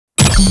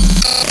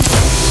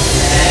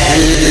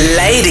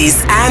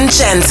Ladies and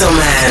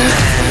gentlemen,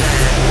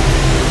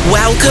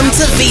 welcome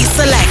to V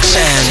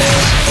Selection,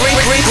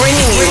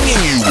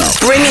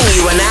 bringing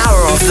you an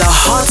hour of the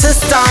hottest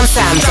dance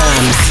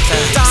anthems,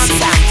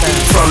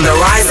 from the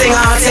rising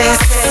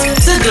artists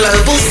to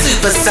global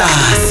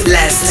superstars.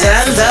 Let's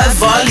turn the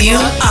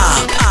volume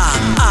up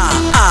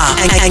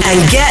and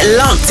get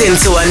locked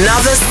into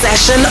another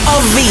session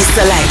of V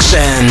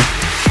Selection.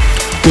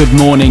 Good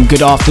morning,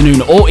 good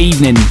afternoon or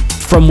evening.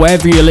 From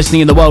wherever you're listening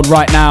in the world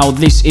right now,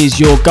 this is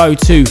your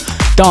go-to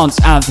dance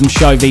anthem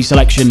show, V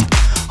Selection.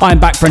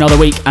 I'm back for another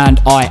week and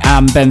I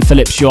am Ben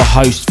Phillips, your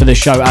host for the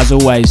show as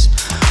always.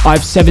 I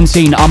have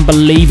 17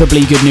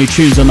 unbelievably good new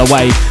tunes on the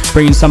way,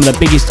 bringing some of the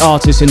biggest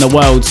artists in the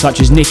world such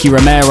as Nicky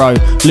Romero,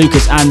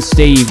 Lucas and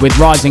Steve, with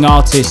rising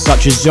artists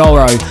such as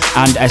Zorro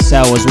and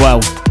SL as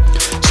well.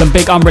 Some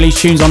big unreleased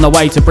tunes on the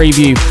way to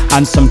preview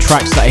and some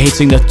tracks that are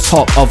hitting the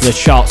top of the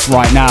charts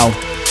right now.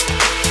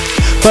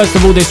 First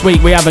of all, this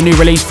week we have a new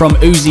release from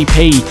Uzi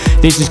P.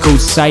 This is called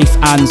Safe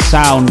and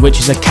Sound, which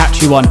is a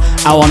catchy one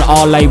out on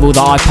our label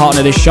that I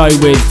partner this show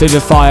with,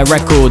 Vivifier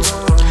Records.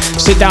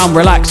 Sit down,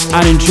 relax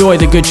and enjoy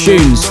the good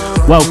tunes.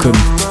 Welcome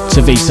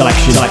to V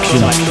Selection.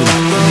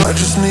 I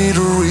just need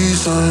a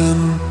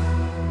reason.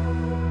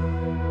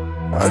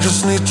 I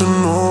just need to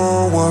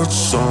know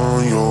what's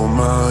on your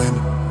mind.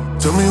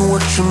 Tell me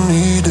what you're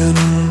needing.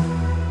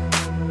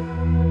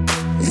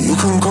 You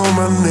can call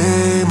my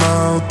name,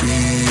 I'll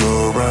be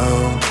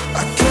around.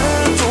 I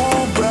can't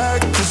go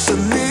back, 'cause I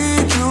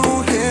need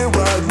you here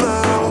right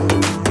now.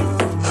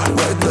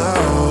 Right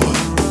now.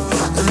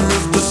 And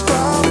if the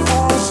sky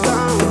falls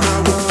down,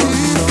 I will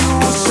keep you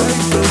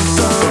safe and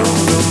sound.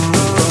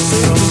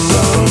 Safe and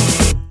sound.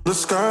 The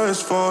sky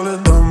is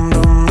falling. Dum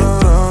dum da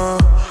da.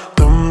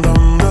 Dum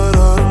dum da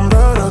da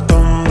da da.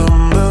 Dum dum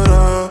da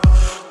da.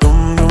 Dum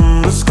dum.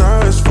 The sky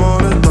is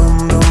falling. Dum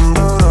dum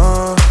da da.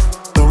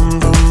 Dum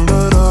dum da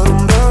da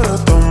da da.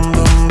 Dum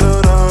dum da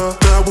da.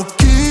 That will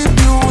keep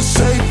you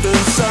safe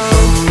and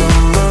sound.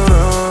 Dum da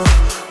da.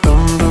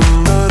 Dum dum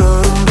da da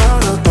da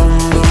da. Dum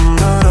dum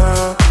da da.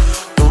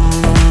 Dum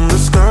dum. The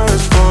sky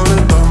is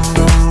falling. Dum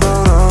dum da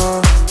da.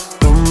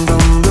 Dum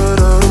dum da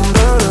da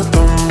da da.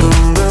 Dum dum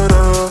da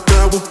da.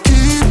 That will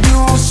keep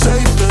you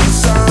safe and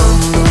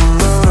sound. Dum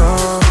da da.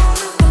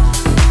 Dum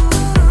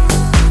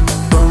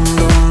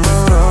dum da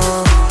da.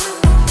 Dum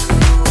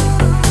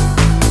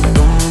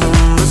dum.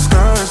 The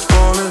sky is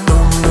falling.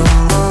 Dum dum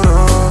da da.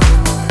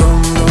 Dum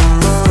dum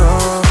da da.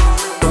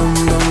 Dum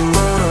dum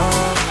da da.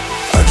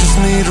 I just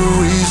need a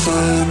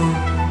reason.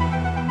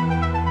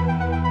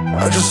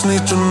 I just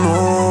need to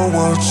know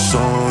what's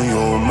on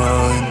your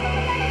mind.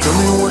 Tell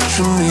me what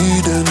you're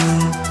needing.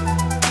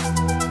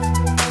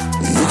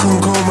 You can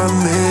call my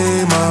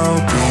name,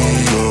 I'll be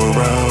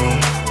around.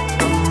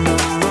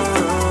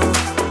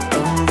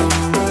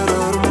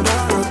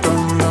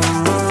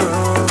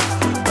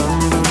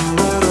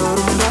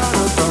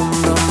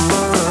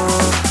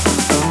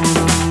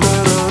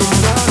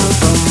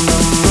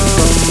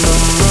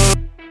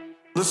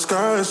 The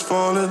sky is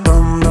falling.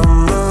 Dum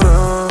dum da da.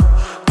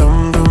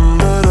 Dum dum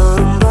da da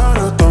da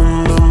da. Dum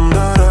dum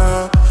da da.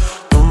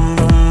 Dum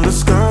dum. The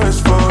sky is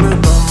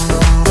falling. Dum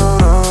dum da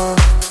da.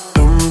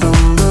 Dum dum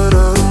da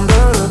da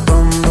da da.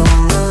 Dum dum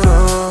da da.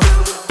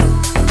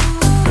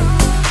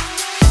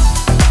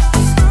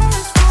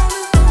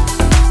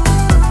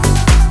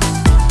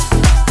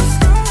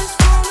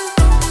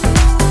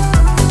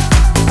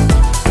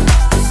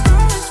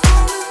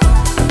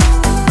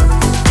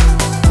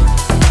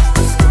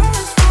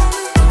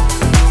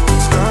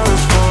 Sky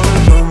is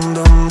falling. Dum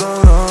dum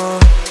da da.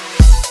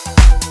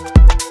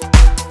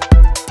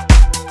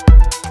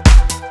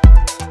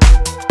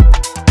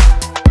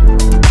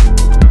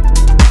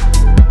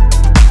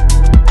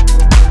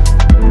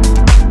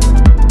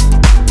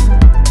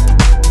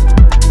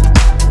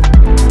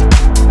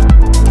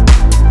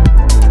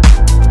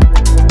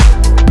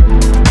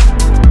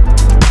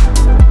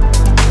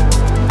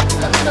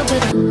 A little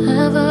bit of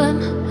heaven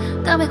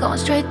got me going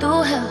straight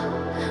through hell.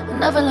 I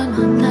never learned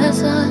my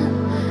lesson,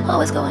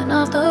 always going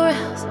off the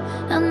rails.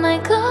 And they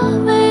call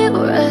me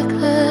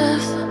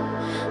reckless,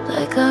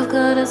 like I've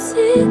got a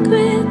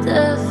secret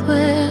death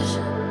wish.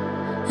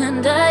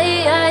 And I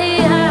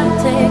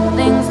take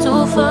things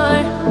too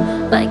far,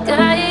 like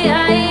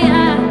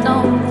I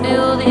don't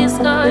feel these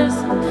scars,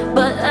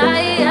 but I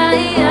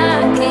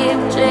keep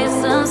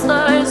chasing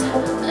stars.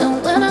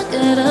 And when I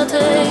get a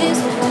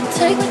taste, you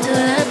take me to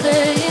that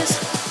place.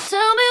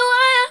 Tell me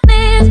why I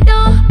need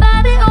your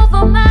body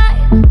over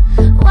mine.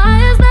 Why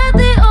is that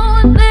the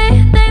only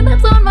thing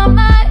that's on my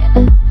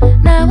mind?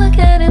 Now we're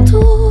getting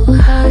too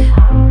high.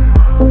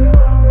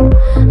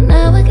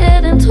 Now we're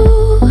getting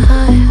too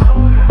high.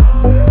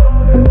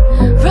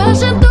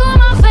 Rushing through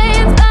my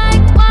veins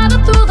like water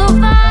through the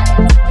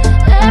vines.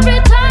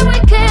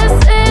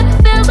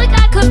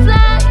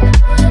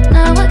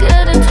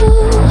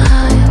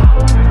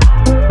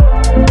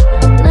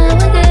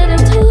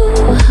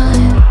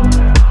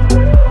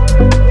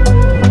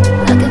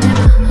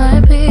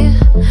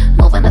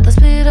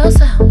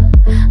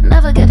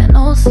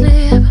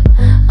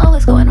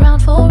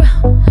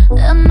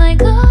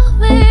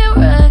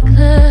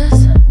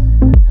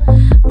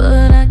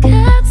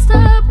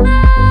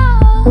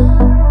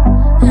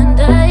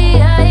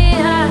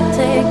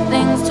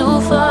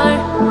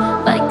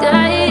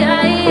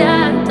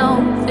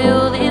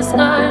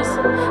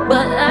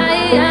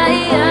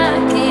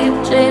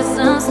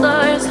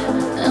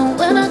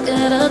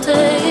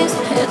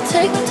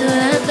 take me to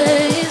that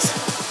place.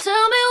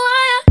 Tell me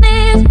why I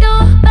need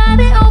your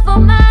body over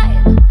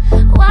mine.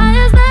 Why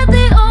is that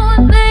the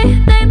only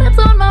thing that's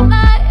on my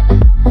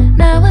mind?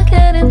 Now we're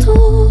getting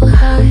too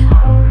high.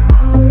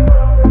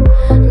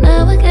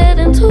 Now we're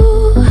getting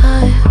too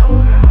high.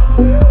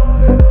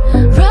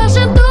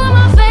 Rushing through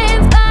my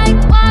veins like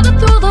water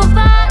through the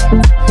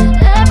vines.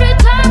 Every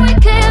time we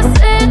kiss,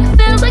 it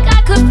feels like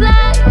I could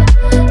fly.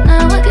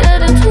 Now we're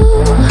getting too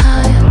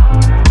high.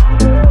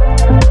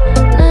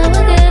 Now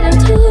we're getting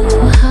too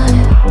high.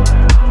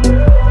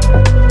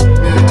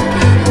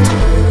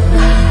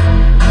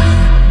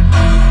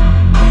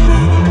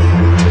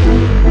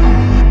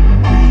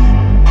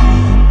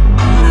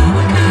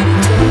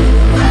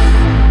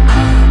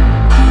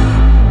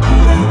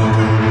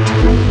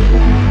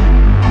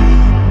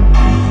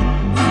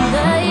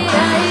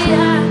 I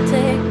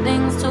take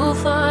things too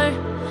far.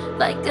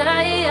 Like I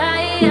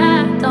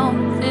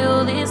don't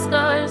feel these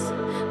scars,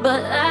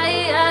 but I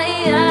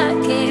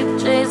keep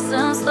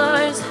chasing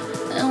stars.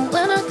 And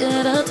when I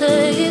get a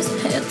taste,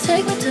 it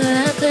take me to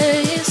that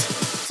place.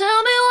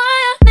 Tell me why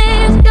I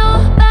need your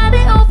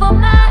body over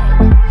mine.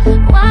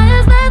 Why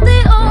is that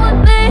the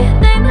only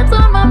thing that's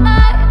on my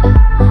mind?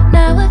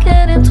 Now we're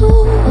getting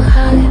too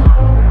high.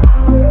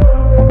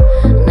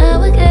 Now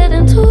we're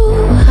getting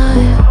too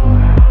high.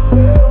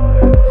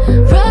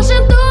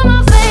 Rushing through my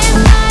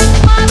veins like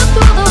water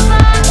through the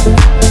vines.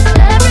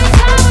 Every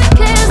time we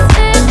kiss,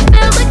 it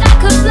feels like I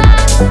could fly.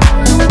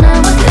 Now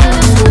we're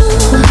getting too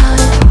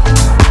high.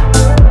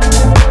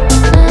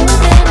 Now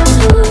we're getting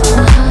too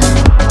high.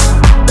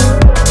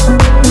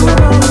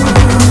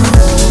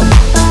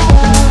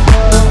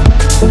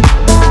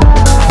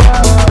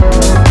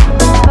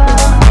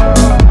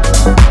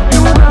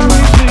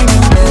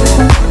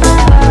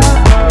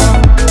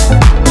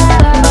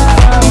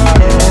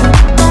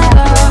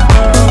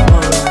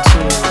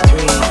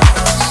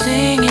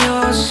 Sing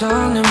your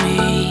song to me.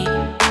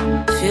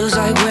 Feels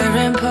like we're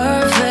in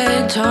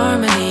perfect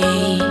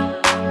harmony.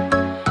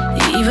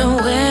 Even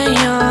when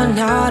you're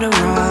not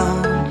around,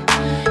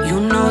 you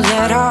know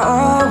that I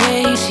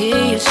always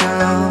hear your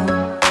sound.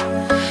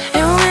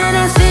 And when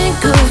I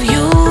think of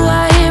you,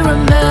 I hear a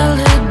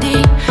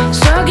melody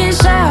stuck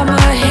inside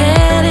my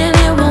head and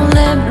it won't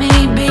let me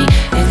be.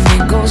 And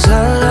it goes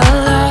la la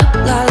la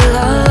la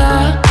la la.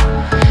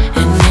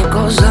 And it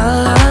goes la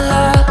la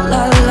la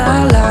la la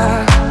la.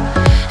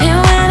 And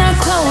when I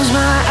close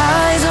my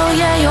eyes, oh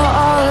yeah, you're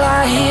all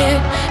I hear.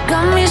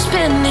 Got me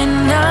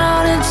spinning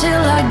out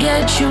until I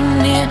get you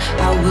near.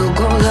 I will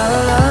go la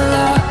la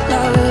la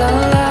la la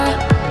la.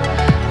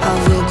 I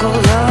will go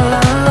la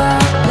la la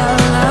la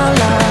la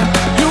la.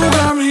 You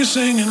got me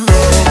singing.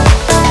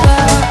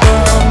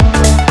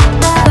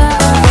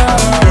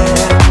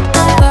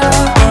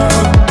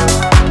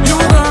 You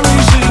got me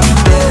singing.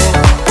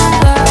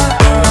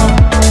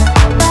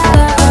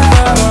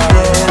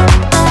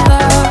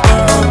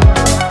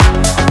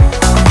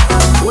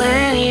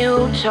 When you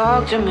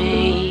talk to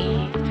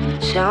me,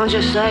 sounds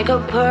just like a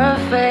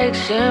perfect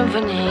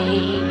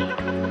symphony.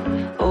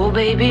 Oh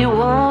baby,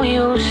 won't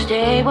you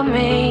stay with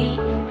me?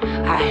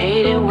 I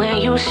hate it when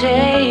you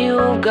say you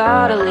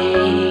gotta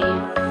leave.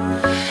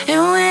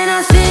 And when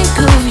I think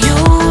of you,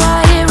 I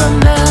hear a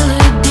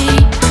melody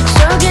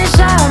stuck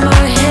inside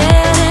my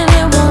head and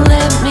it won't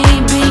let me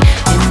be.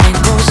 And it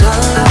goes la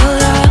la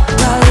la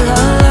la la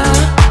la.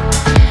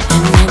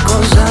 And it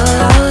goes la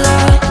la la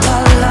la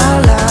la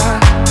la.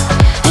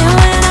 And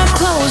when I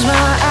close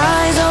my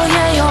eyes, oh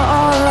yeah, you're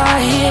all I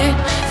hear.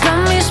 Got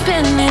me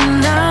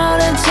spinning out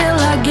until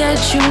I get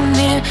you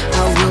near.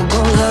 I will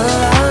go la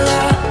la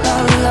la la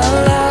la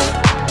la.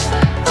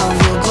 I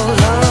will go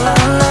la la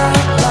la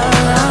la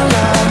la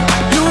la.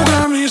 You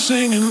got me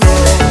singing.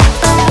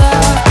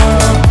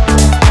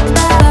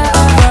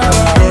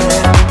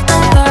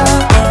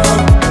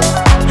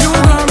 You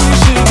got me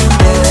singing.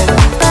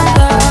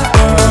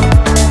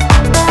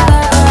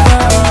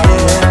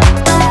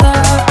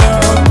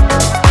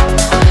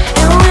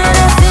 And when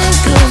I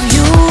think of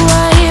you,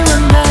 I hear a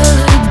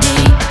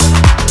melody.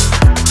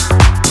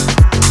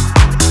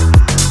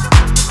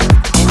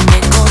 And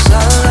it goes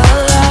la la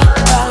la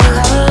la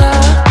la la.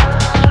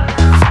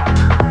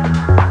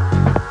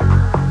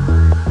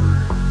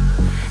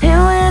 And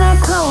when I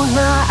close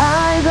my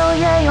eyes, oh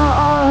yeah, you're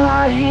all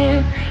I hear.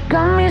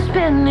 Got me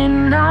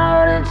spinning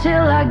out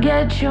until I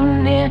get you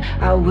near.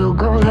 I will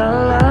go la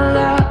la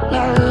la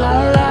la la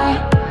la.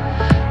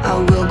 I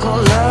will go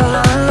la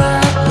la la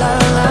la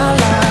la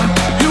la.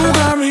 You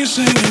got me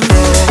singing.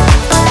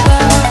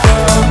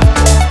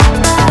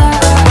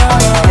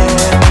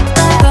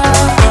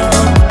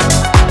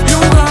 You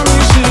got me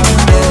singing.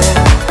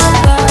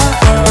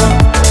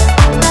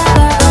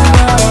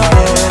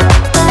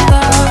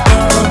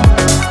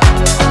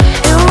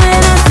 And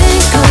when I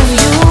think of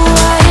you,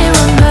 I hear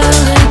a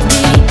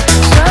melody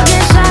stuck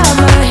inside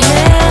my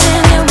head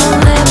and it won't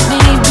let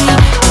me be.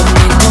 And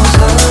it goes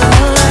la la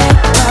la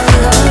la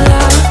la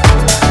la.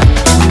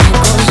 And it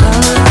goes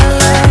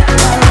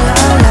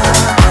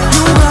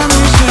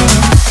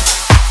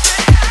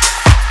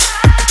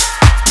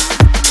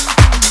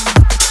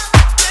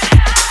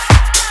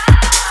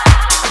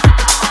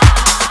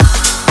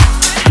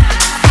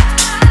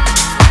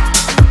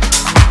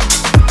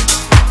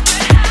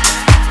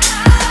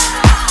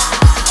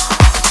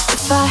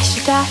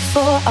high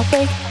for a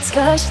break.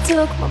 Discussion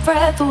took my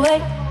breath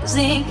away.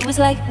 Losing you was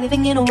like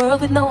living in a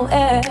world with no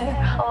air.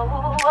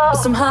 But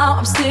somehow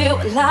I'm still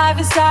alive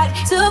inside.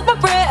 Took my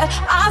breath,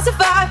 I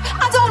survived.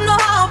 I don't know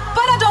how,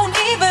 but I don't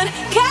even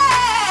care.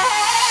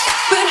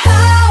 But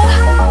how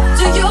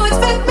do you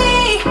expect me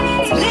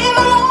to live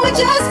alone with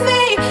just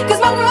me? Cause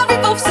my world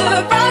revolves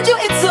around you.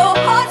 It's so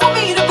hard for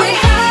me to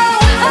breathe.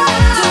 How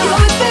do you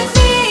expect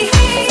me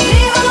to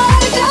live alone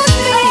with just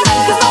me?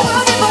 Cause my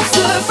world revolves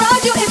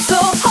around you. It's so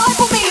hard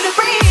for me to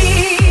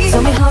breathe.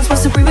 Tell me how I'm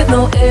supposed to breathe with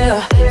no air.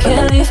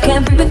 Can't live,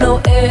 can't breathe with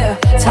no air.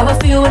 It's how I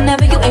feel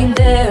whenever you ain't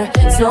there.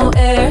 It's no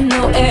air,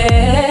 no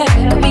air.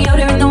 Got me out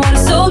here in the water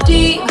so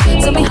deep.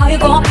 Tell me how you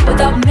gon' be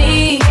without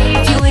me.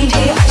 If you ain't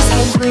here, I just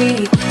can't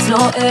breathe. It's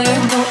no air,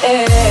 no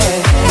air.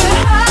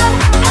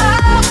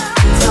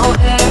 It's no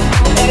air,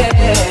 no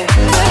air.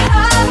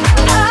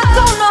 I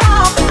don't know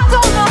how, I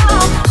don't know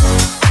how.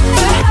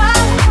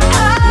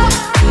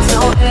 It's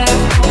no air,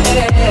 no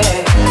air.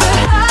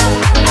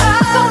 I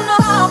don't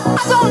know how,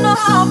 I don't know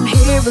how. I'm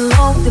here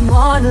alone, didn't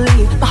wanna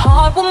leave. My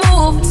heart will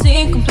move, it's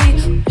incomplete.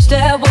 Wish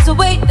there was a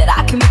way that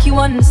I can make you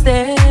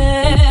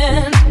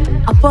understand.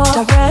 I walked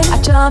direct, I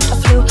jumped, I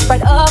flew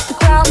right up the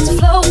ground to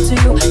float to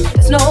you.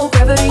 There's no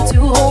gravity to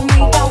hold me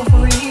down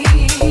free.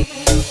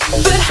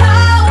 But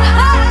how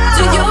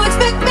do you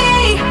expect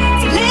me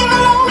to live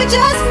alone with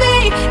just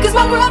me? Cause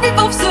my world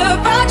revolves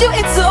around you.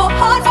 It's so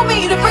hard for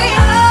me to breathe.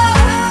 How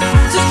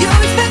do you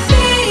expect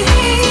me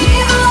to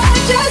live alone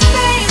with just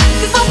me?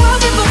 Cause my world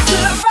revolves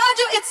around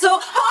you. It's so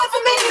hard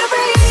for me to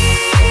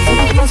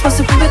breathe. I'm supposed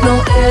to breathe with no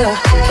air.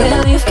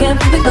 Can't live, can't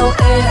breathe with no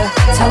air.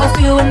 It's how I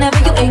feel whenever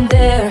you ain't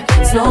there.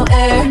 It's no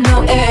air,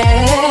 no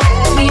air.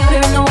 Put me out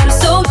here in the water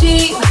so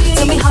deep.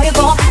 Tell me how you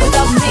gon' be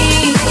without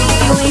me.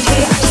 If you ain't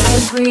here, I just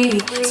can't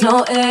breathe. It's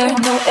no air,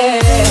 no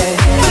air.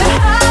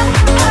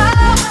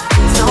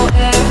 It's no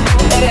air,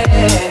 no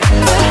air.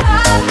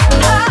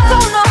 I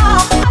don't know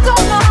how, I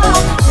don't know how.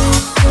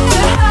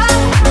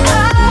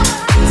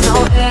 It's no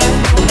air,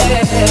 no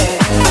air.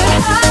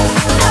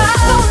 I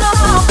don't know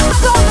how, I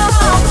don't know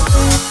how.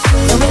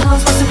 Tell me how I'm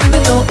supposed to breathe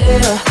with no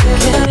air.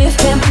 Can't live,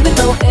 can't breathe with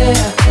no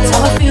air. It's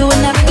how I feel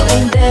whenever you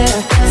ain't there.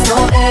 It's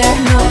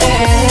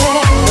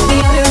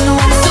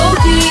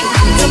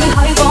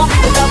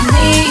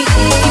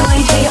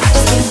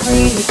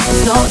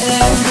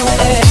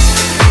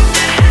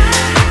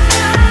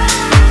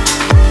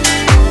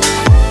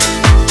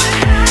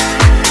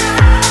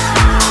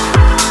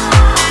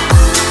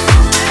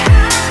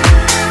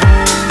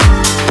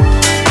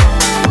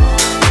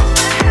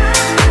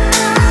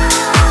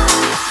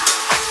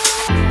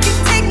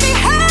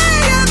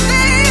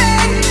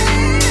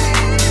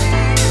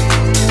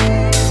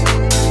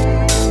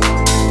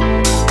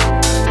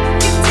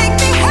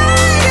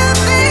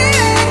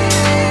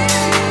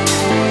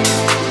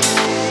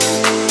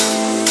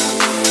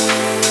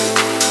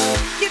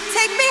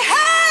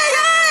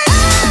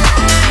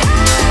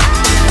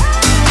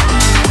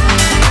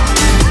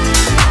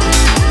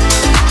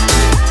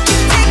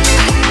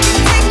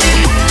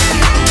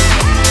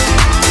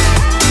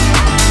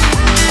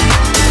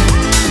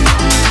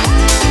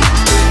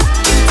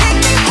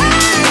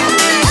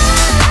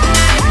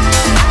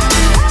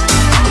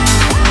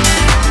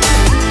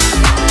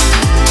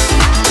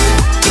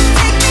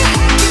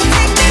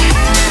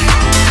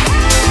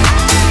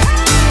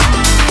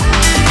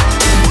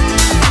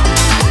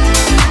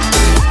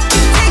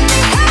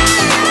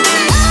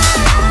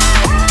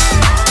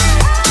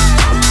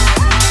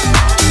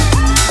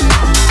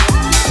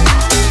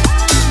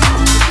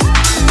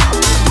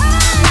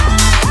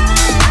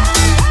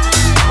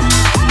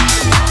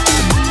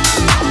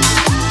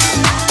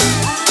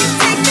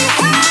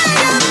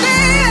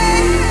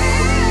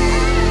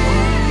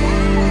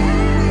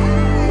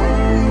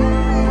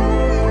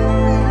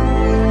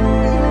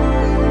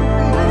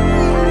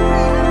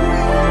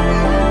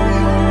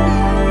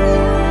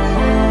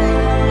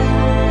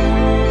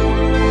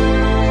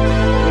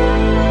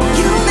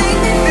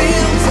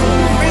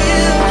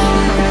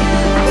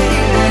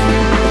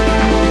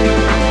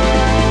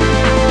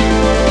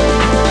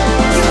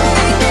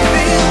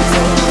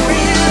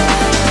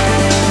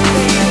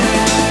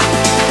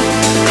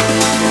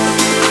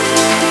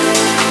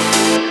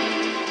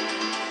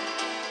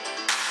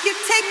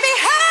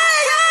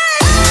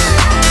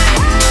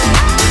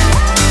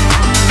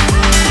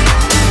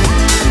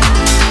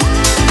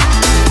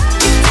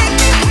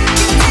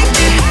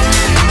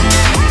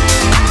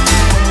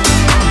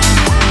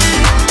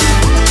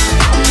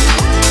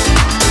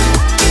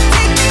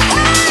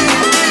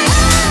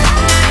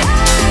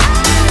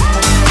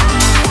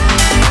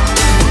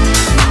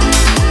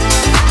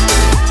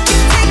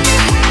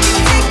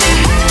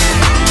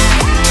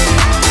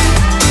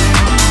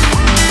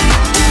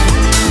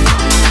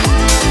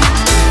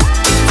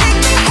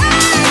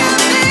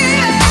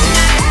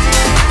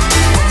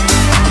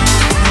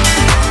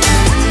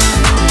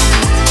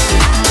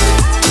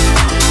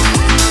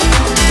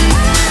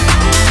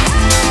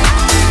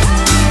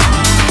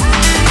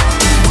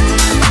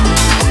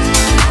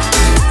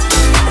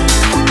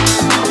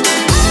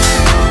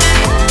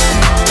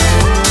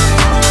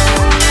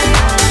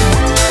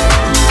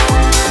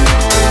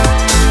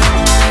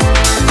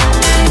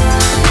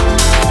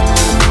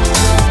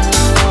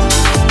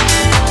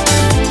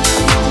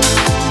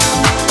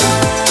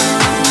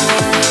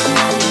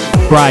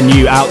brand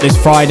new out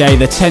this Friday,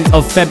 the 10th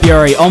of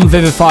February on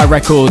Vivify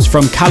Records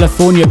from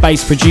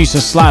California-based producer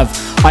Slav.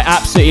 I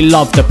absolutely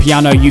love the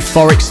piano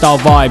euphoric style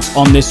vibes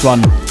on this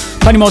one.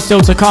 Plenty more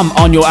still to come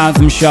on your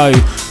Anthem show.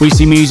 We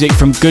see music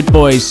from Good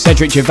Boys,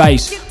 Cedric Gervais,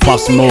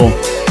 plus more.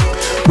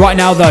 Right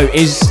now though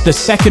is the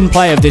second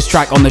play of this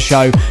track on the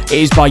show. It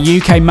is by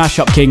UK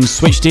mashup kings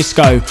Switch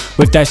Disco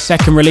with their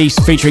second release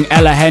featuring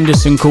Ella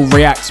Henderson called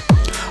React.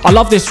 I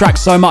love this track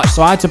so much,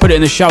 so I had to put it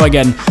in the show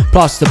again.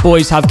 Plus, the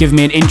boys have given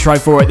me an intro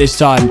for it this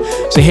time.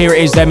 So here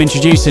it is, them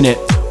introducing it.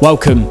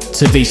 Welcome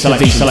to V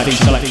Selection.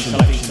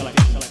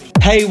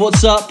 Hey,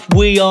 what's up?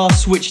 We are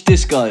Switch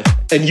Disco.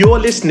 And you're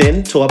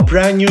listening to our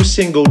brand new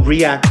single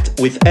React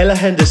with Ella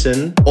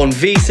Henderson on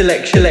V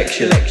Selection.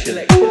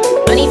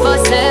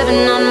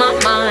 24/7 on my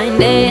mind,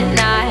 day and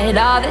night,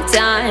 all the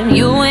time.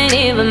 You ain't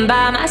even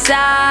by my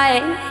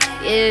side,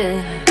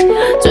 yeah.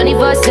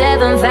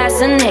 24/7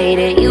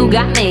 fascinated, you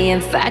got me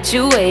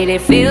infatuated.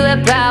 Feel the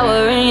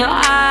power in your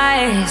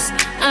eyes.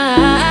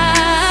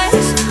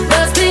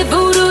 Must be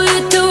voodoo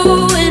you're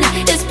doing,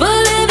 it's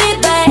pulling me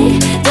back.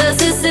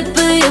 Does a sip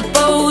of your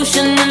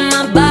potion and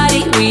my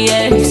body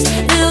reacts.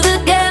 Feel the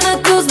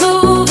chemicals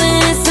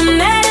moving, it's a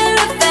matter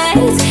of fact.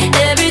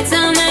 Every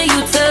time that you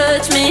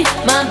touch me,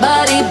 my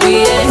body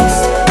reacts,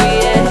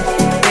 react,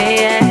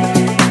 react.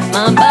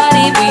 My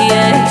body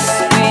reacts,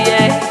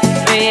 react,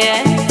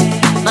 react.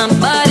 My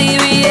body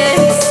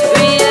reacts,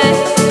 react,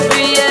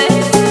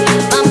 react.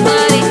 My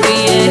body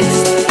reacts,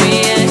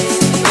 reacts,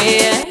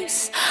 reacts.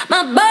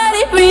 My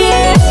body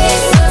reacts.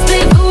 Must be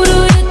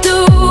voodoo you're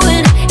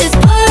doing, it's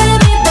pulling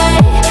me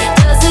back.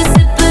 Does a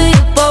sip of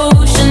your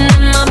potion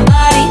and my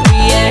body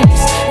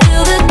reacts.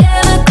 Feel the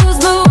chemicals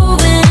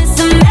moving, it's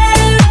a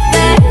matter of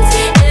fact.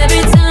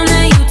 Every time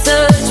that you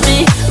touch me,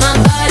 my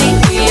body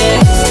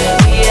reacts,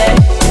 react,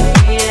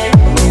 react.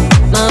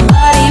 My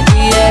body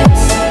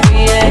reacts,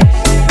 react,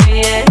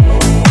 react.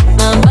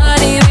 My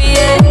body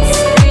reacts,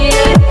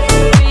 react,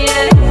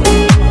 react.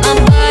 My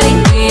body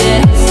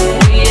reacts,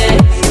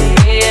 react,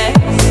 react.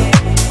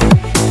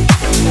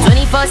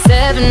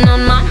 24/7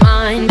 on my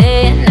mind,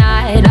 day and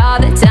night, all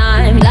the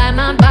time. Like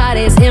my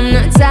body's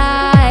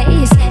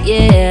hypnotized,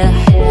 yeah.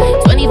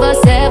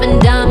 24/7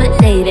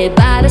 dominated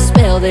by the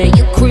spell that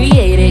you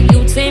created.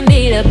 You take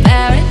me to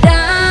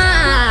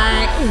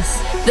paradise.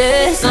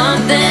 There's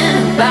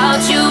something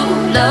about you,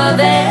 love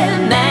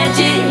and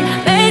magic.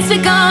 Makes me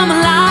come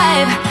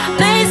alive,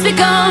 makes me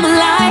come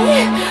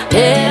alive.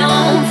 Head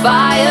on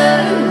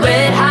fire,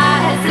 red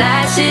hot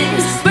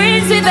flashes,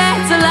 brings me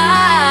back to life.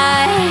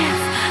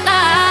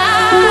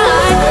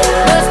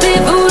 Must be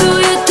voodoo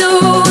you're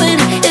doing,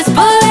 it's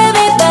pulling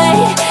me back.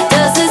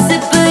 Does a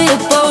sip of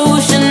your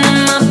potion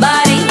and my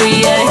body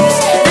reacts.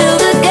 Feel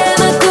the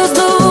chemicals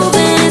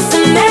moving, it's a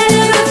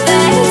matter of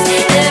fact.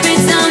 Every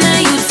time that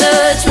you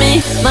touch me,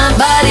 my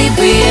body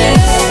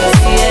reacts,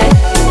 react,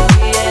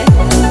 react.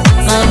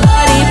 My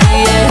body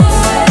reacts,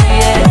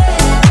 react,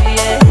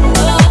 react.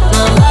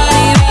 My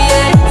body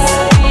reacts,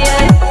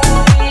 react,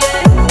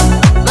 react.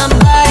 My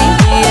body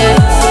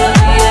reacts,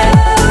 react,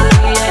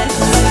 react.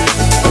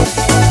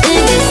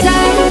 Think it's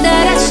time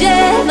that I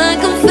share my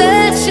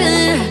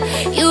confession.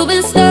 You've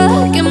been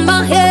stuck in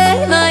my head,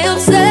 my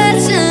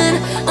obsession.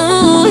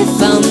 Oh, we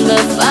found the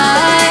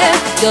fire,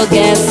 your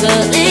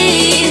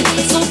gasoline.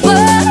 So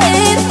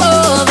burn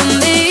for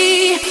me.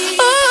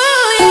 Oh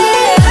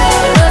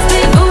yeah. Must be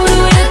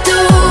voodoo you're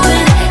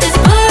doing, it's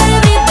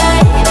pulling me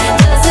back.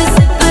 Does a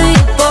sip of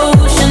your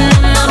potion and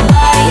my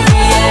body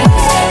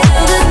reacts.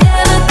 Feel the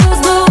chemicals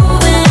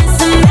moving, it's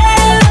a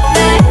matter of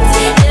fact.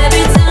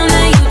 Every time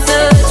that you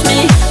touch me,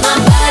 my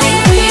body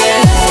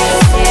reacts,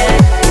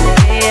 react,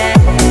 react.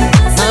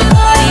 My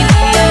body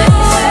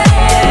reacts,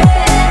 react,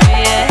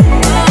 react.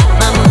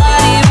 My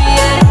body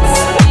reacts,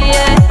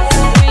 react,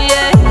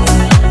 react.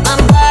 My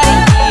body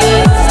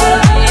reacts, react,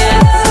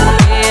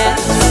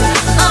 react.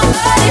 My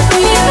body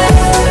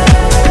reacts.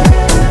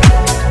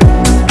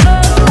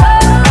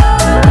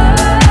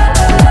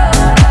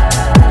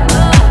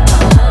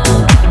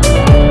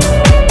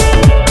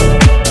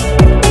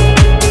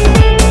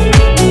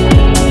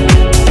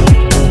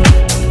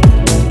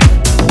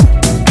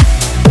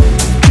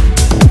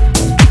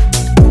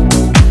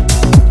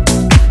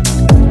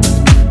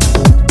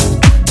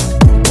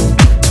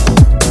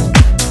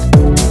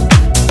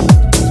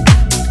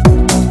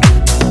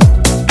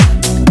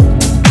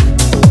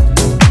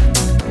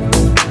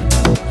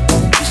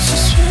 It's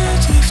just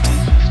weird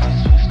lifting.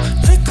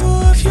 Let go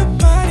of your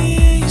body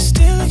and you're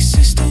still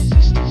existing.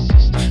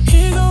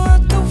 You go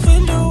out the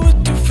window with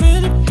the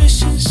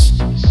inhibitions.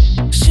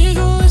 She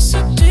going so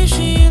deep,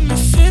 she in my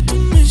fifth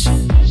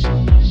dimension.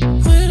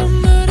 When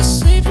I'm not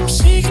asleep, I'm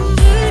seeking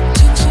her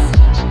attention.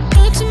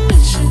 Not to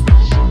mention,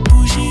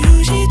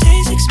 bougie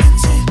tastes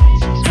expensive.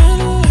 I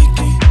don't like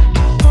it.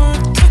 Or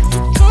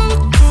technical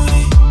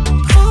coding,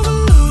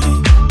 overloaded.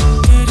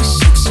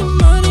 36 in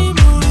money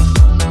morning.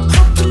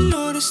 Hope you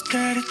notice,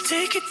 gotta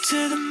take it to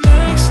the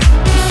max.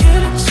 The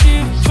energy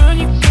when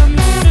you got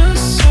me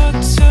feeling so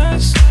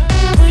attached.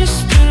 When you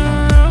spin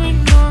around, you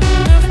know I'm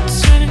never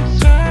turning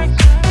back.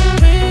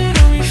 Wait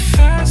on me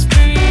fast.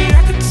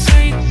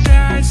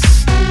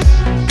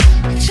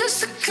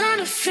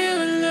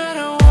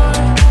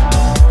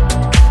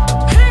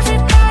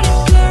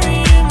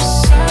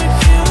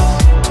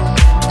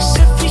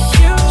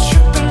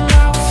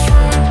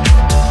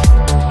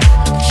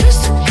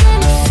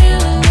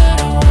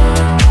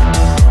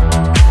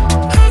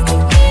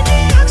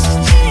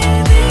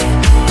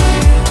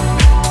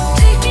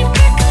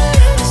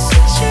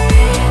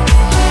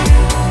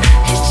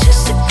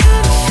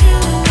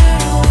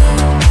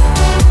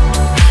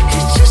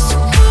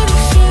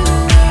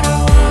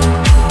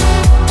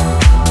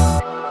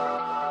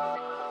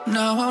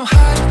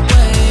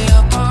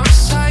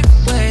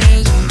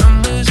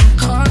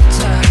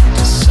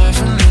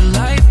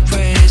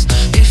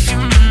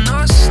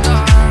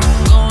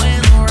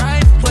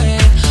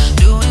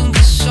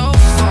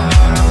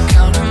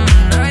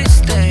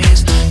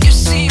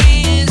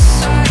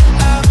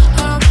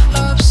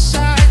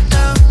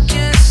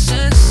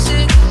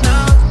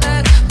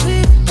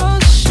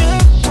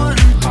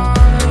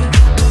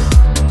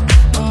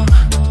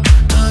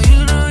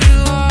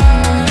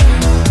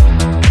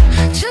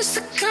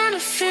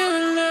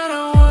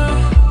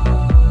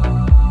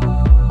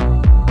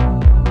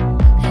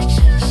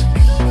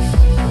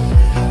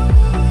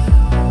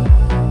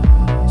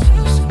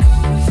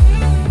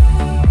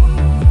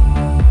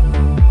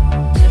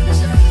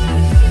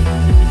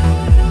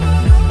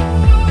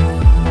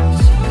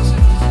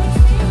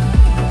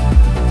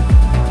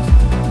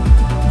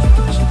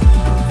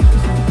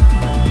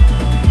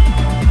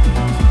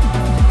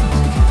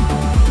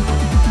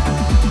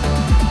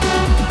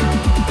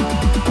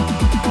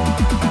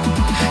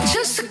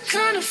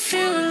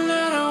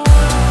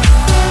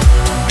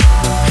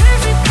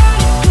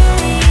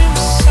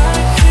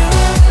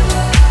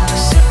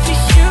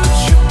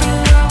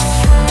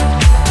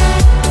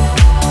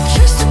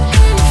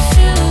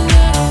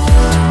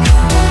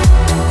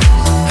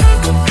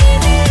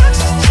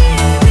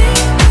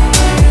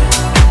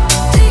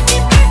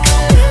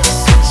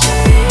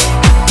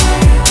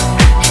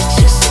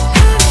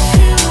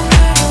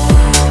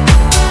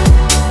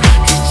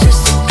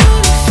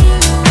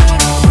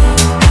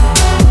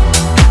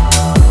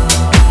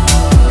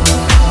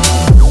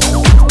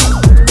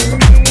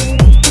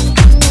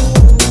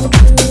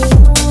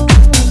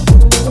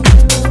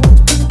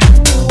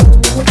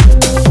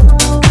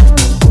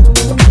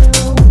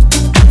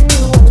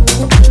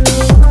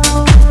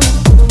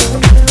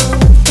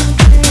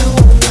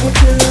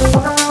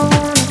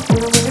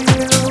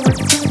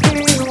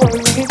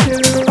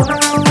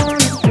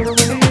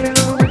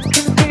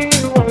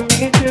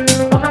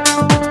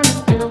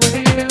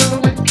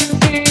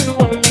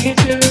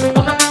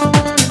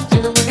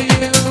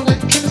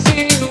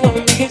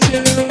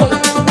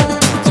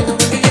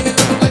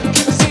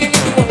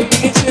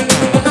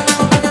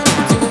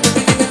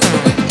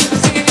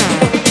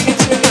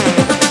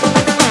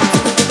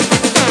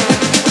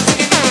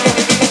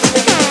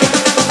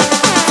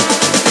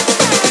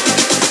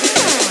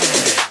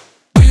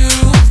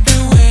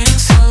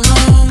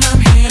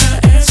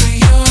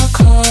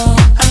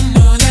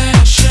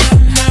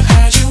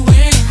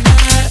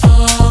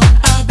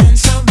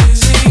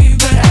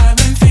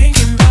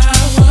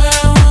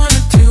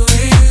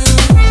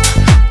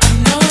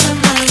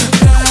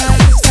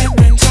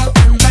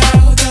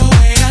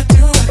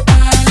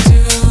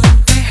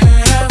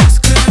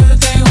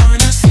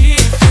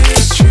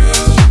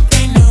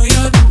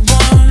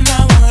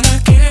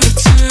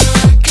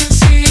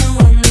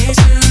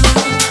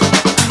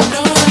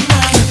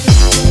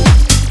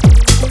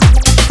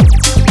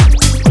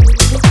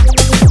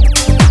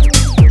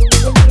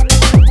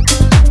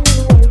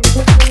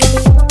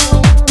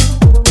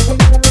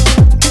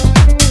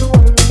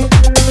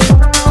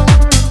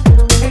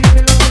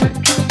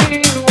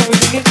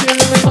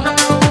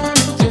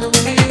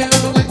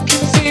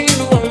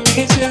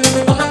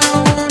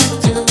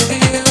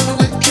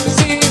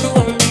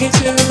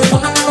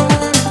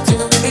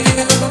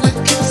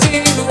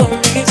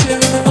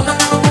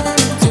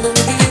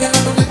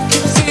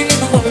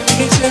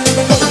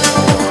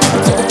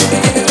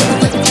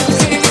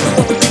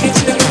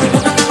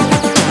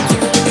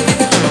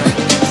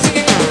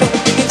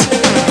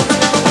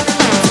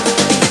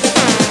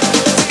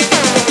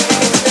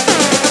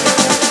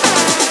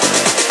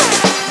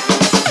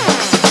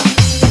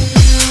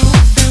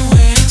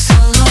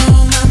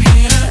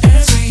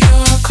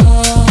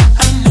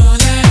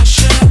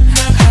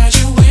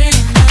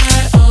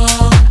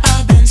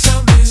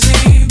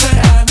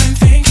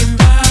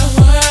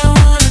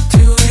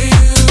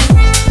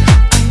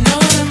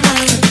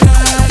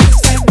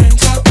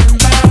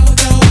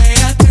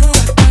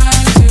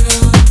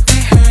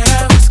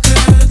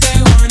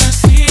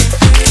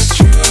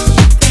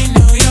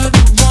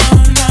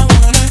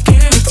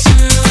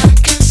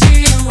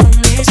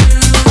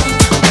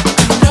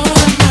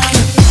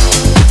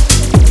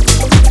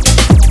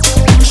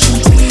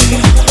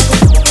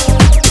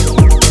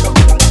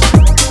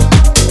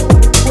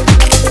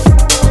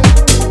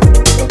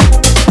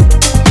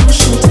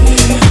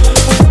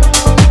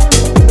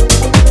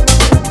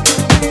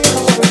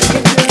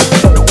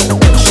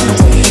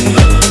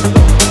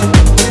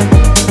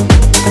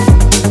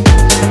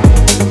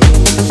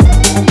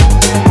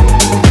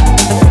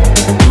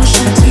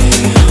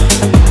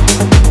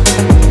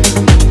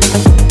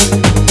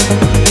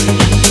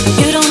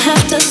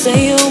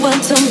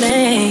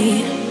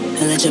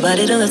 and let your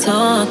body do the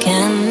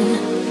talking.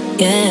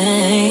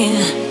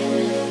 Yeah,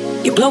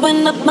 you're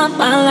blowing up my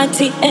mind like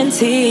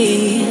TNT,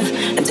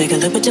 and take a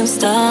look what you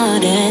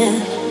started.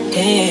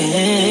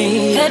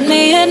 Hey, hit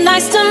me and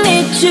nice to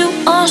meet you,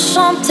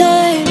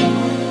 enchanté.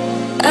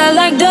 I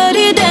like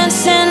dirty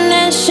dancing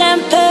and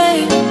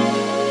champagne.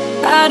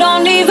 I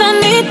don't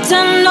even need to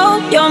know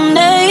your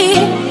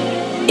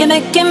name. You're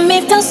making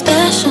me feel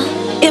special.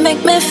 You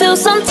make me feel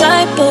some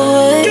type of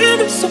way.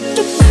 Give it something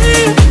to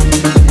me.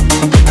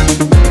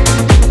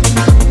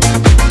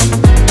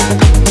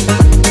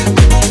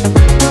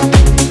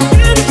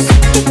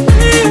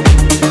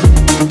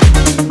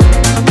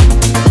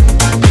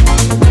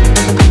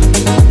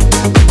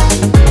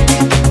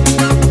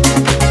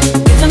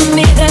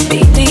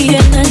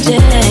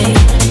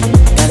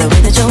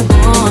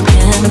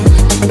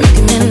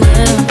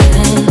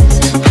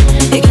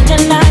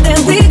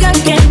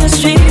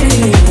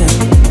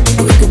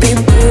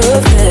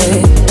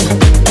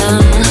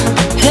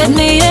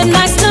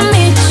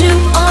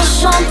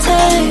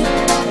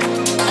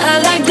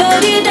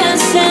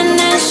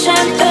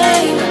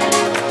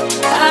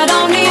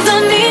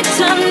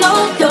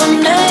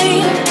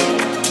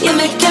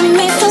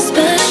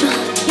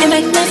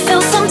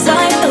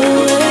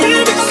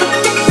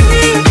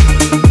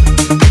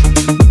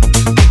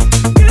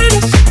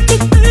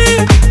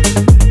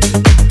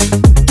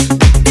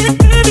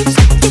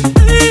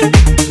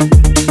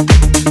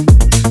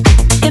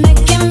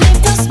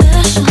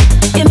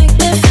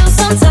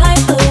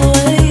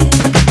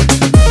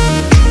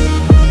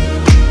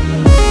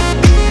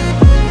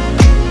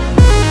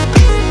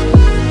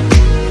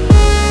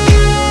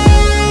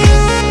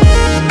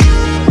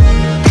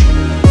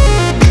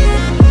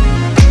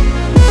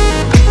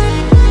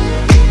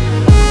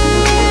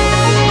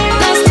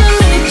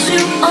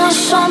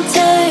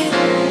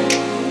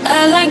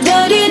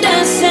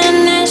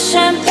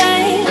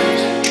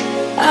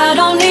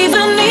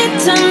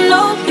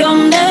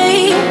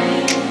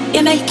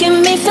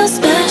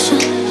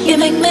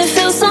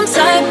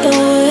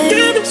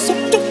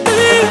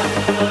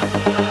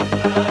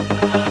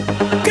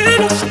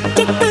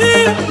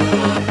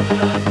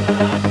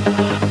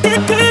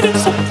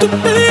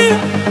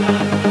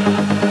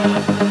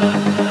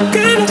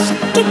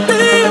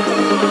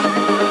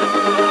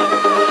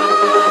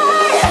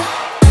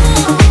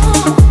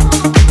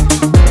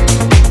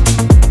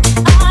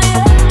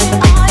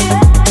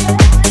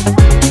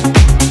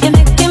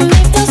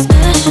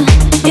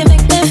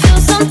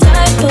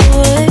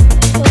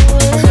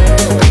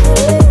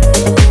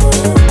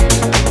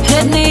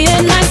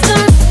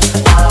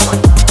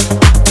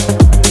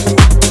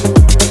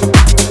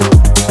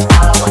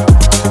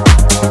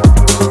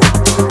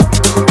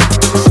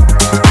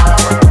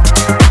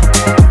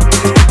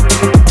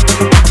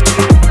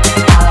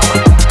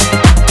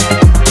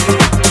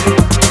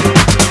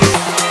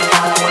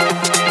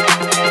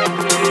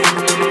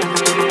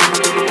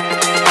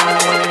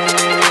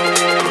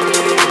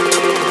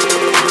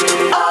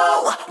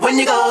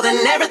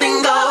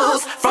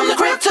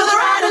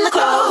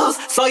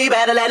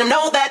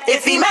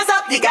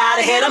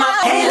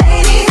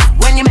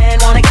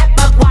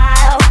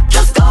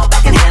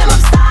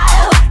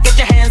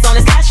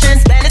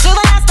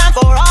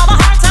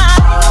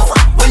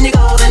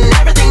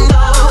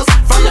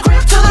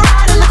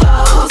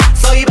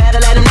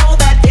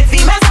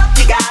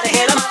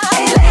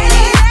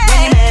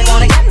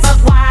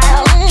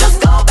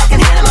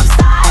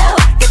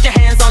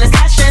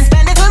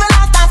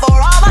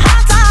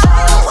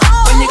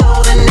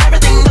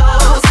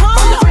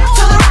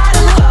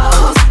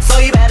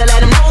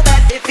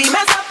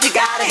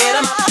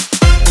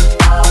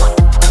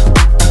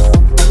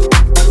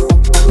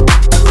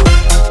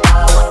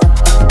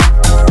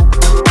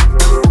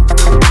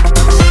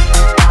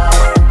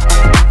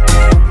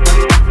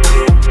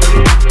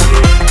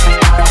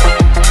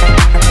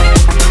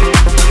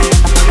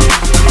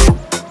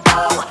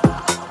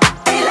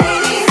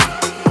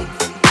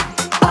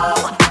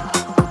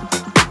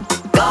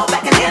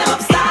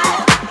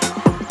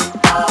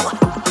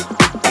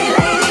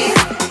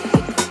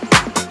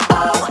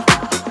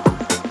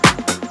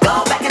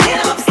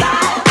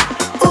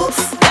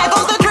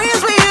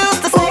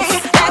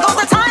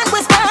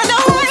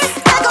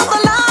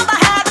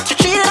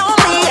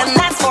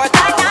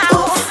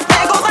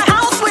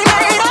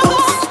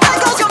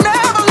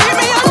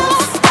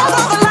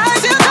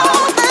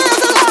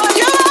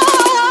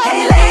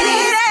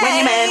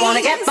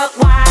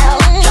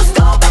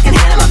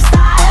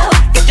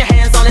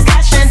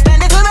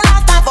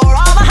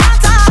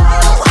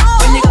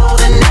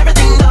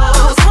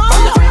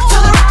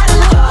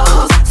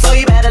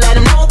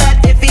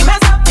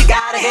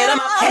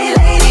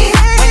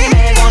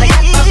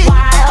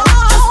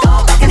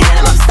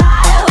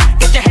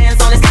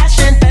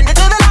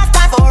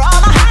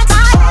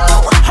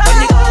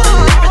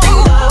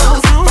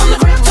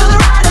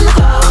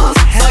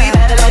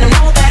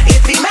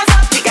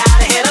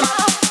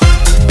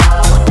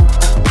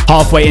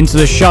 halfway into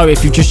the show.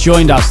 If you've just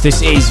joined us,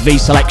 this is V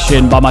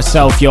Selection by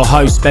myself, your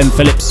host, Ben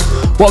Phillips.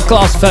 What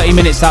class 30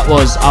 minutes that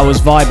was. I was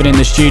vibing in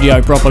the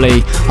studio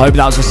properly. I hope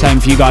that was the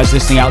same for you guys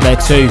listening out there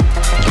too.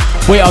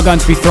 We are going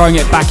to be throwing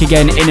it back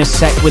again in a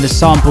sec with a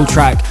sample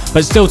track,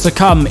 but still to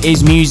come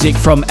is music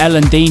from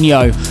Ellen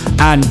Dino,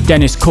 and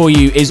Dennis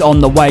Koyu is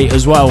on the way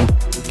as well.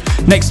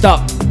 Next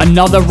up,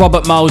 another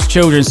Robert Miles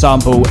Children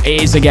sample.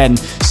 It is again,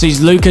 sees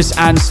Lucas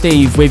and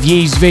Steve with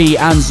Yeez V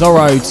and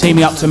Zorro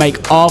teaming up to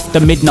make After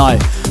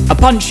Midnight, a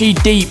punchy,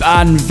 deep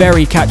and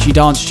very catchy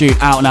dance tune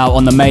out and out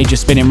on the major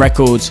spinning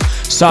records.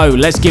 So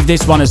let's give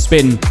this one a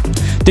spin.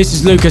 This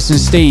is Lucas and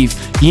Steve,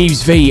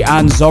 Yeez V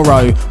and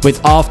Zorro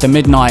with After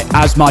Midnight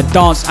as my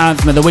dance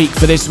anthem of the week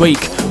for this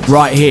week,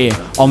 right here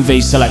on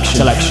V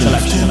Selection.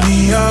 Lifting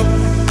me up,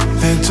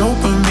 that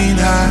dopamine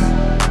high.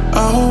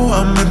 Oh,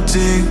 I'm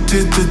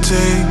addicted to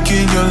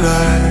taking your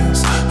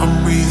lies. I'm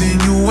breathing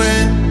you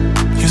in,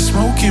 you're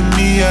smoking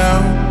me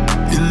out,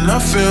 and I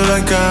feel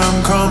like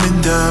I'm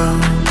coming down.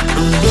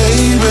 And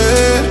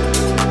baby,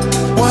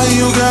 why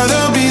you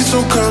gotta be so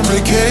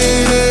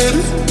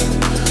complicated?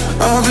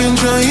 I've been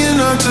trying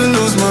not to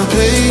lose my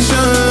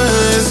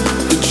patience,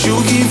 but you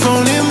keep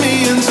phoning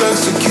me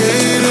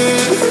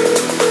intoxicated.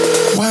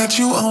 Why'd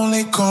you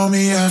only call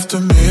me after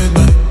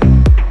midnight?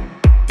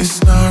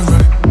 It's not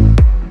right.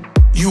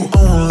 You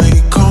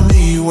only call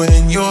me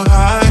when you're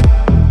high,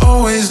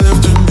 always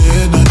after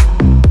midnight.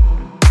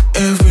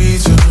 Every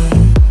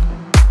time,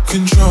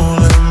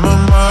 controlling my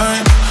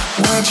mind.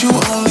 Why'd you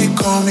only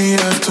call me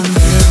after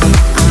midnight?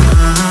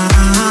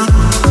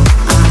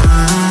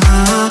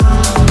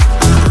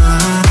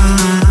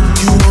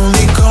 You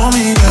only call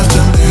me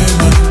after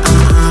midnight.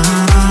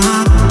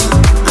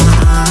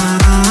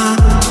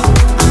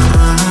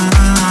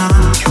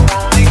 You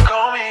only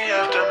call me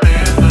after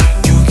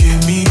midnight. You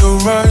give me a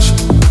rush,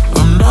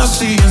 not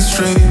seeing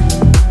straight.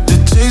 The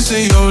taste of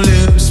your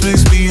lips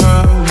makes me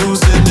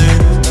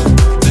hallucinate.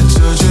 The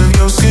touch of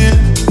your skin,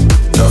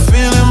 you're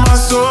feeling my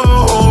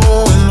soul.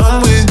 When I'm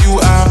with you,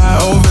 I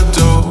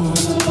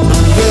overdose.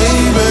 And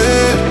baby,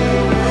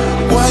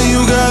 why you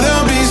gotta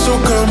be so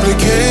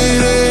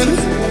complicated?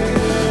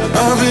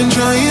 I've been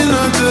trying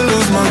not to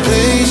lose my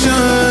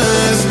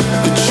patience,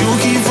 but you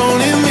keep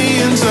phoning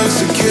me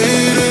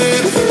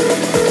intoxicated.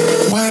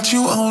 Why'd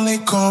you only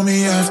call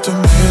me after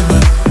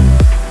midnight?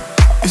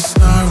 It's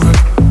not right.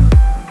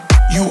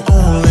 You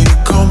only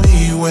call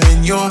me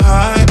when you're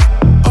high,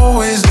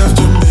 always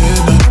after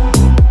midnight.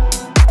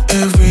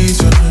 Every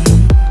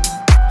time,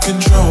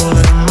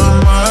 controlling my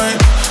mind.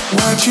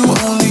 Why'd you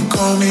only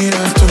call me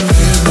after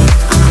midnight?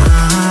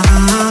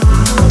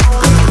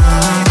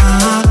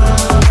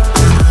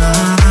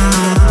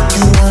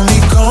 You only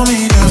call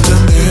me after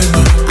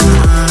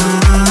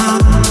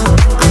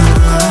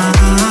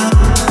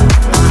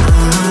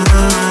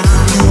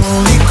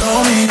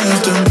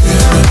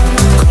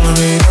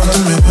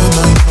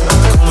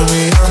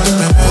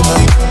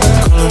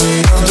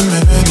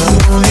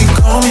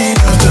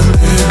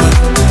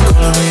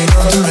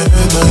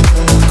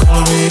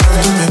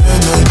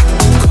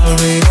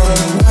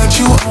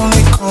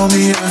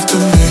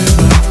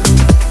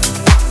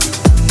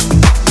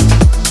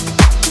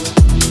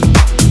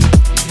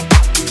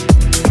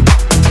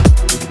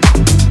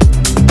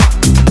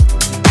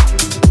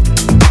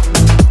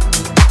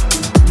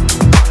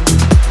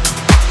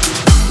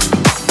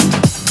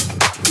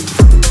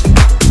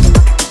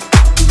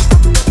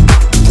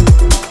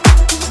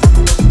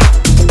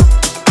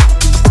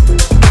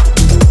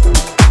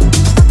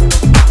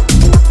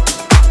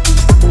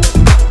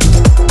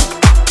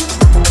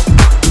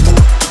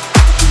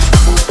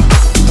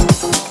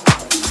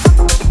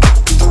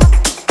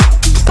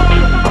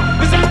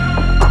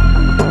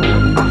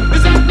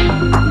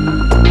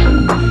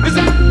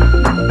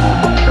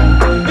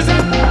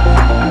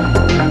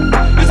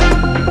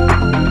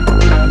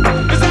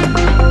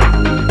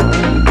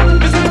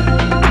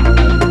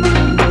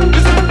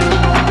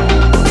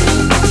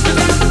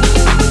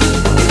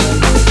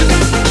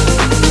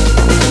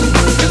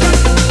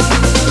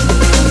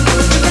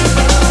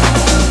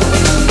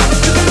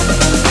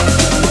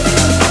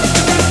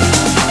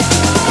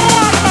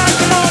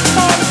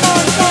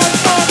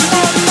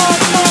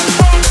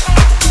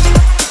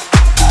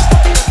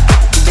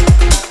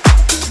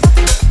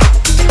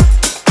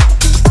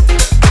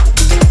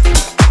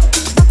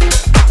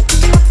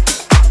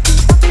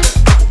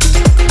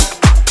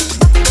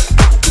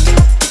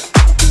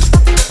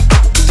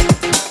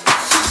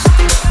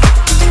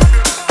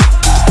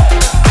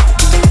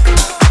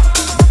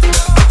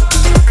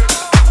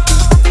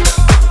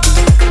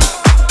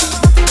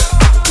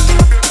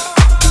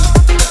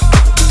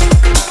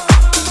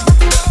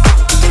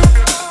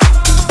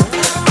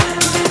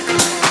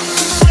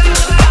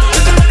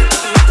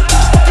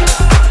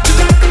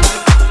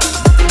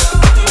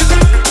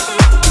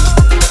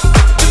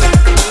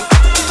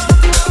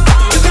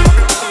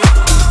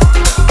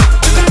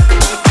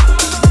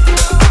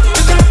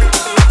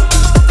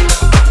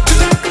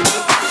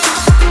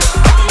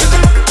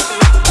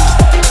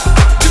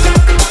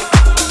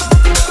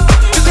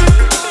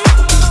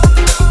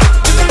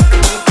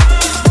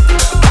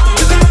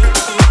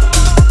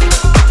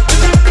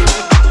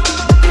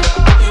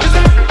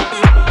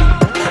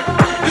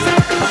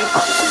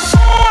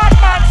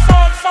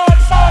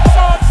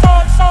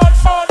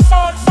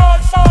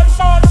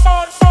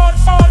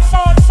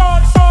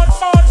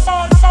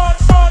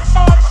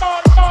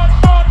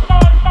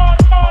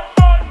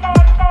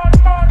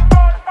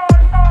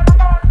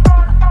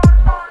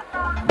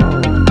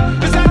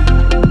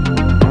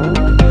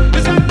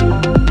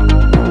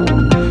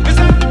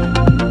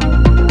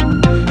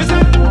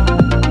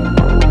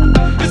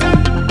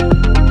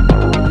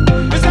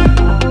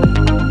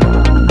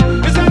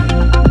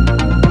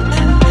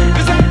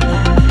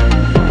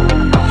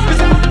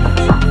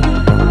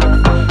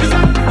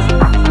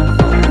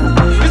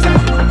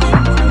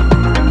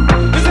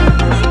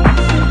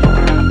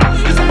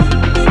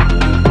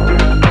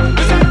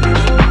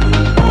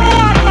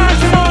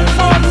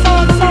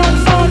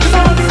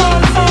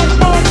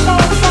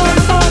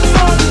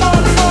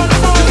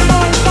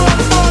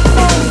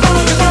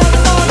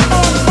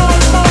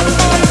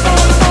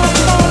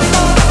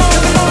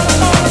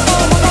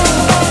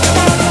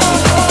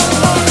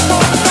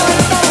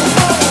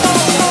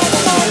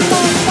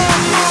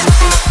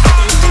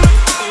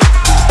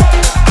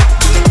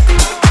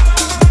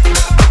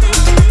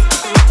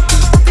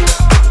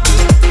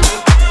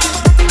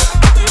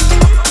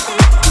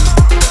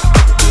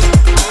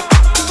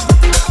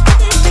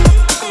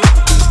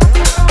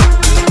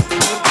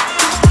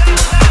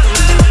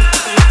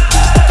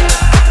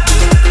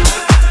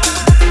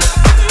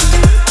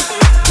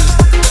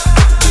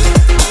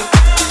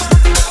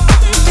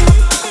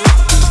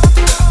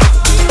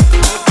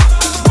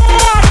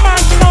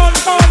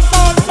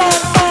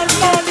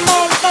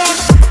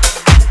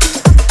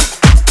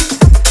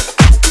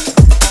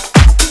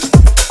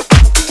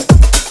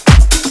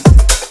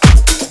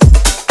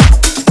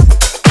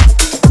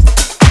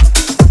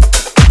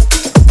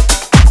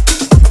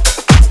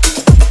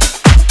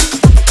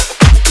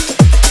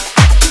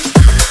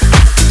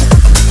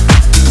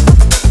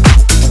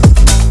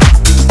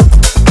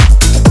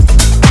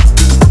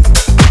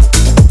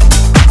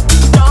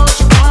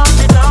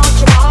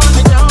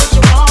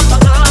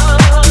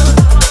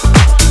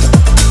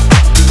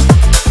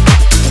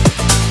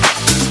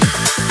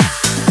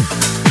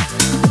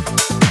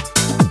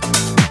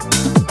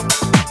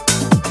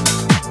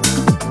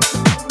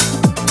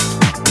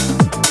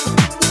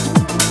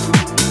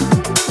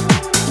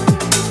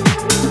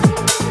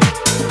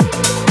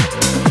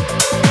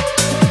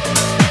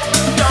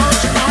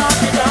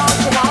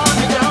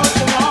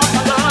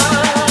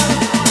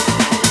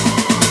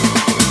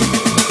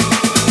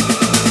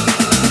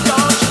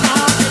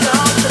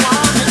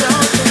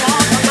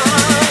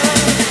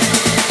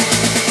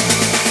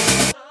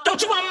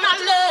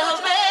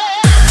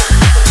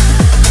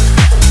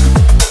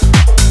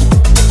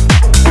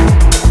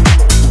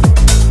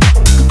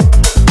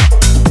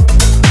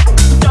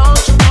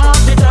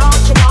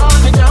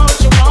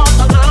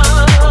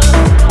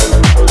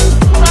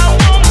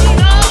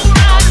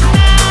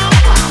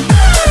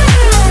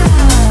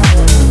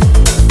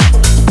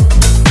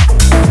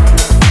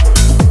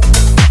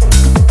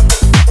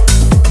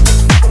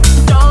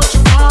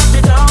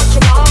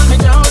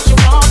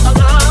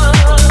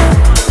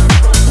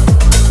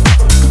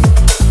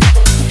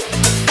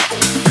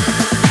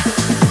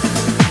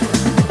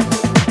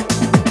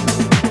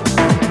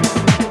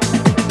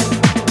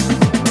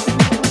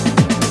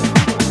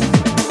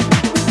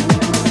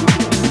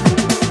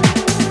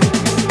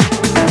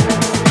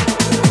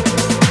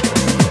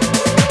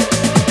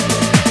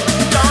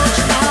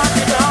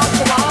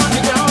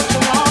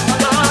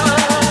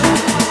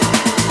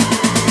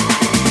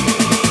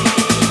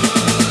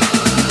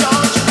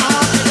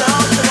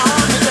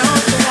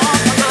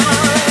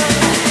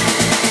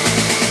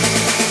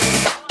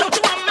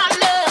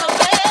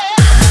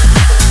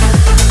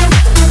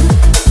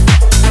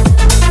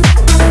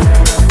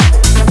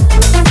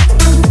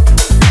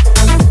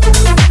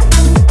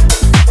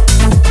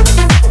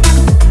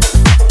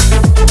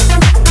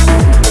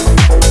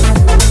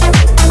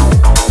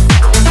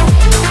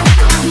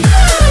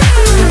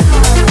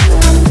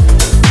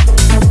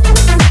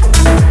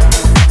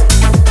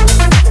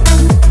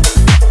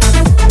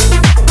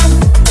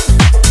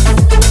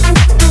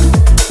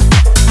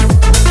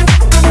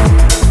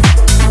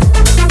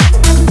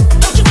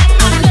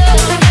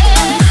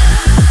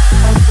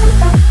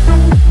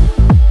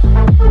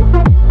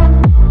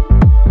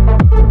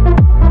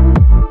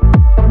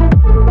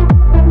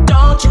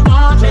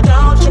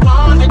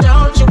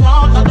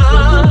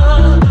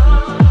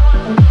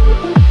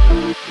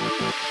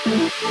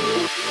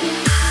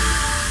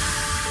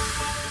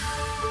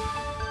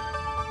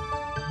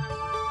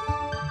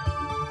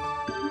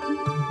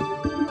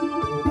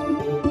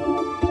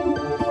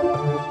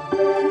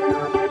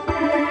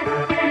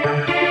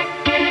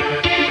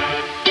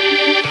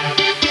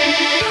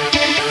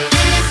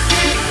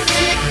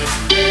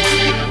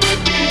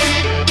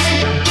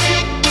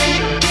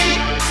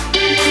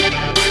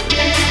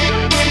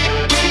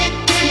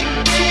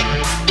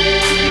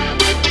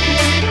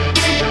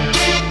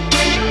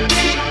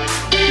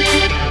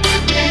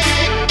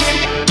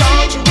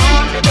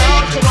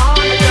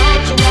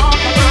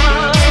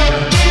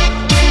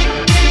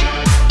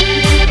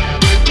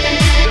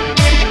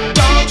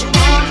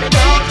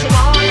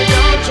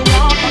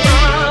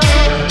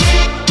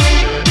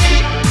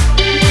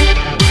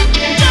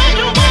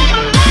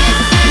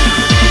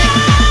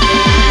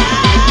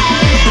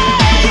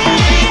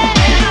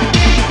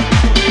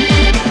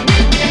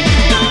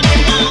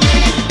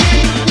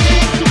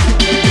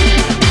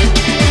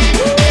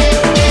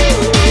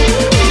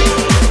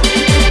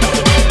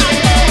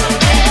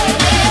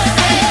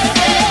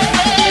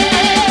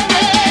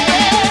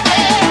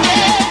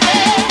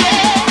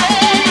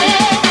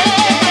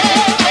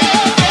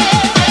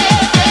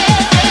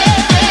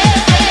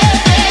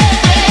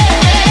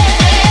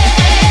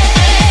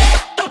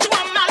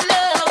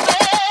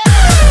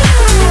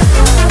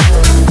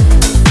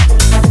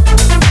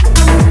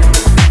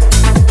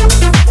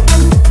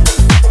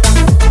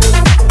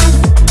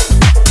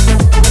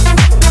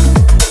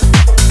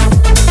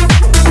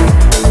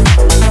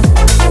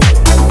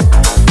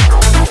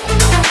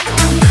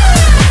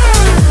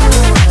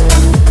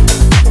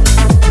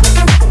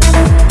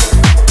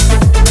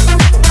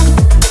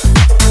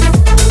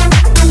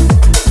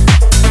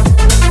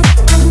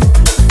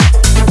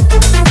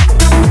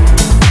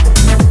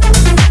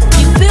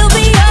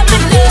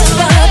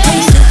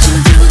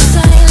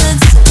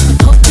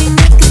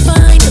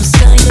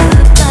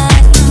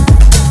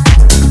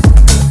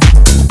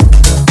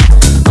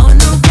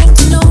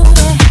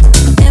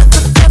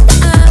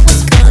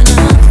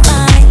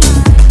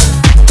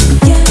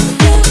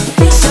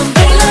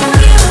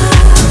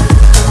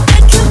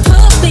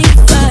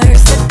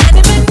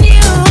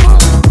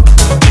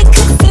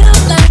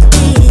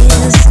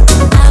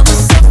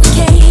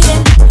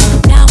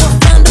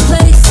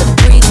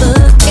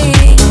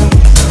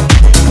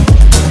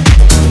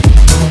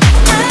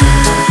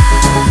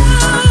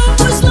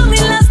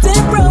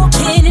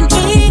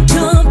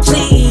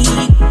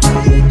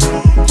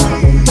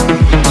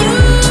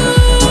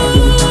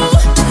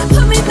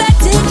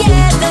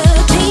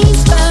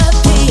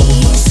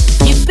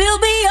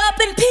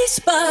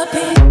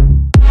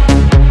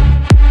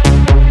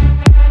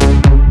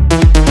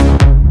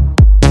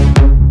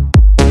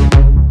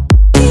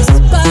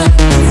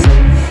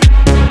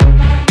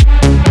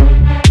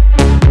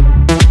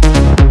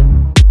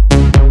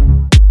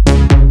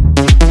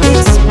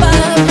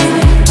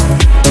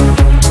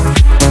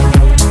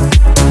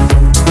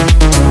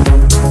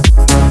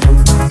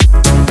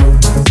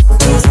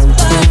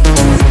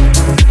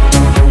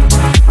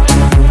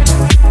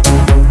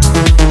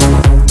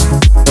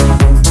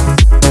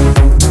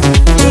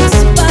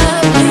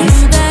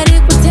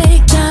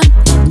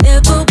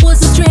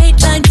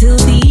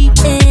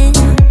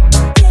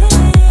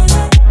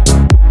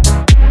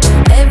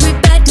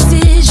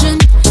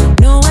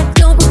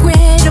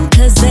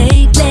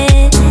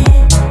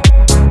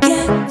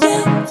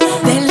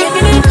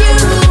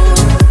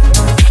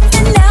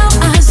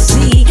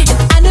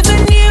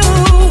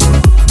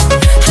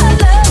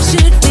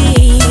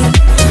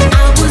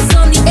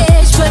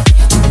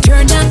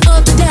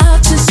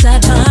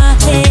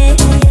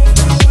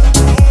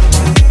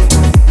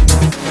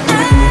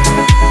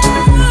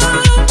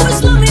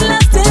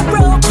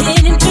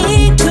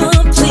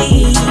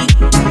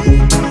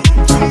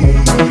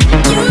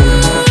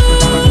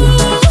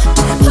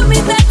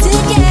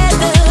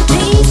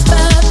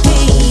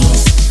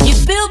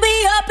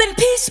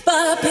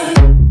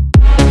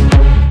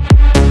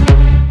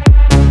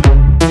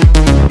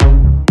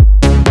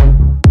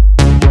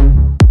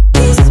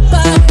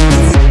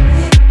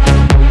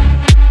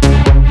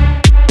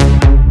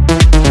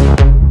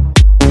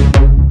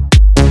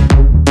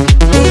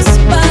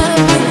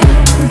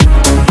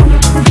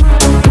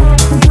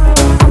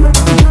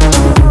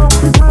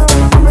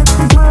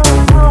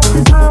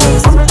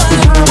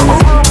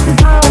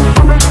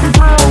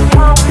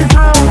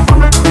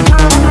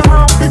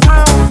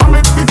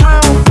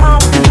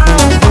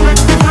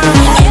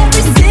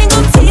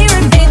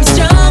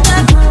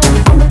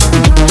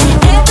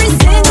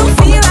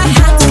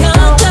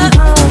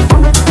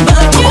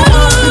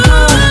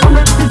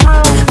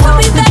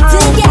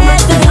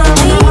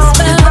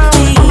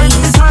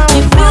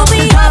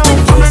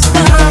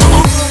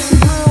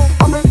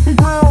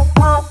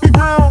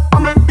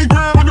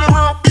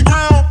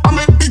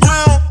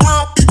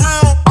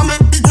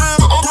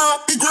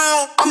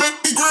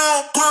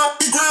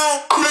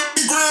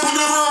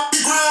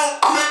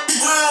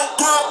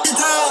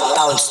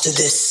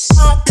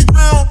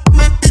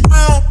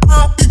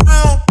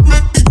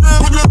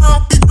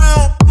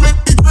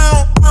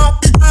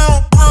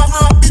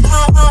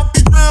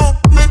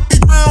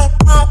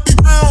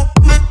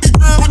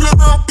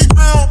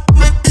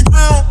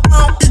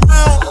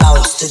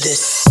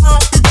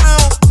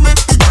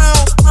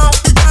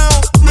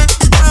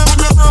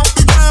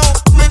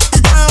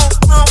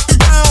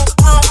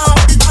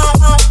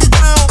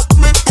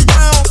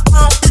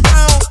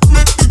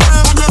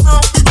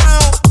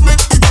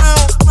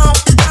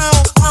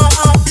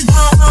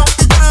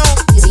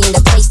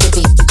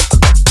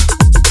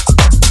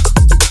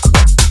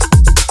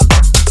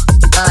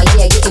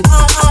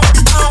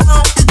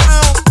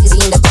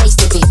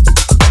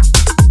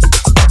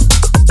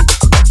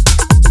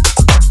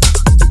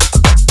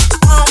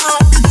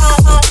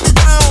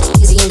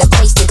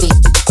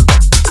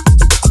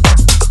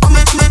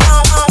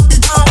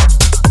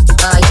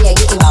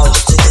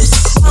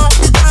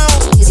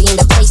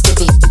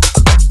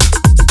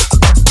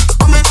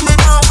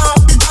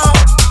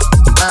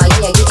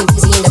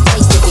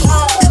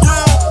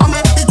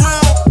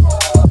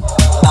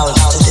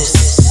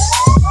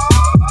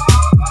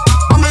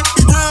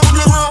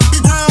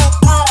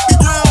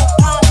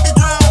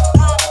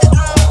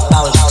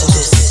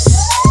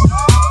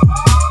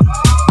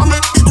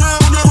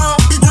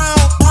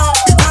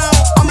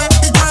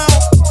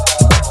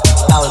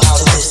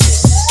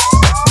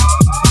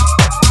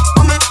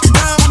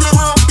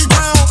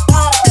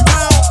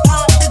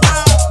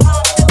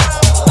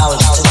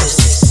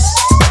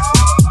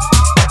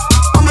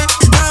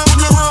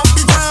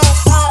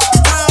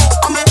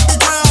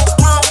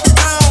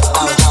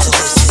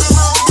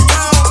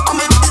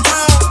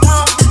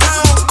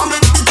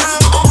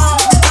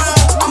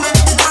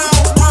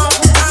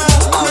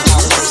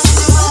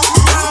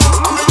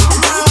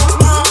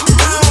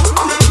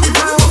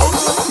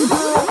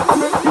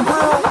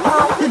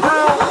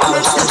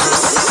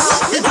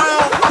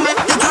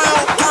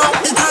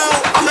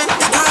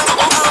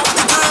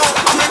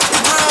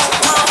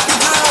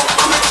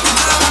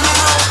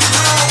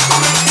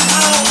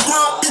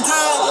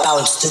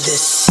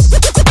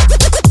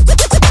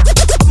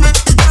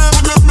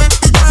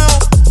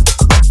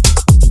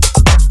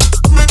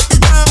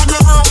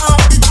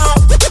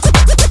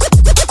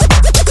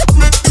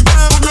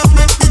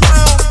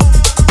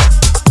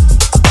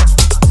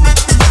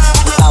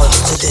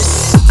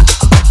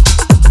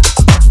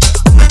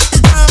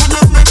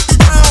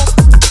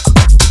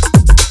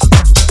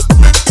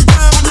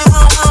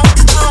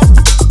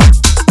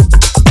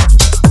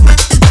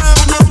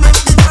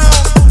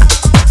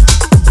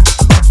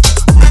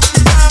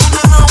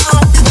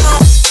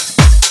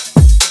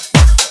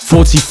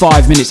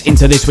 45 minutes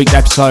into this week's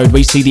episode,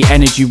 we see the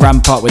energy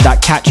ramp up with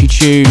that catchy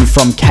tune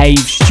from Cave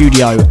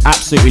Studio.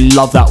 Absolutely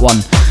love that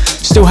one.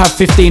 Still have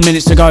 15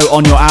 minutes to go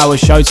on your hour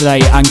show today,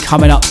 and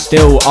coming up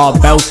still are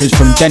belters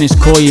from Dennis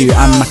Koyu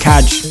and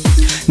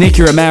Makaj,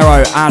 Nicky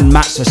Romero and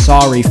Matt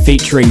Sassari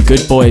featuring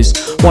Good Boys.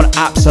 What an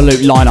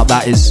absolute lineup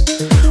that is.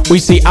 We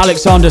see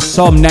Alexander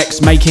Som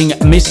next making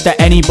Mr.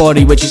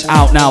 Anybody, which is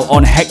out now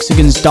on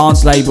Hexagon's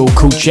dance label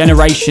called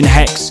Generation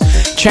Hex.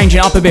 Changing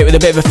up a bit with a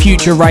bit of a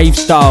future rave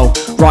style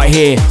right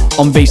here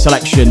on V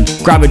Selection.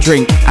 Grab a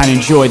drink and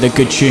enjoy the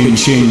good tune.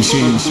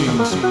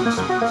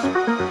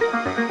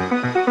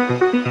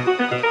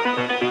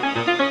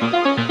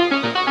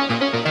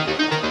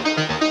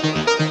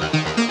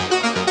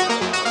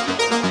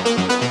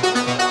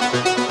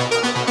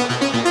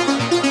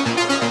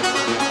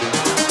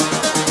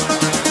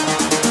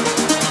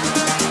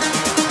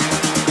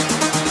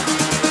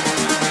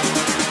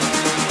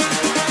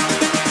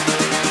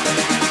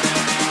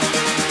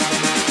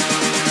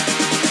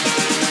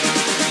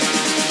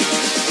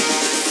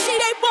 See,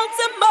 they want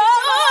some more.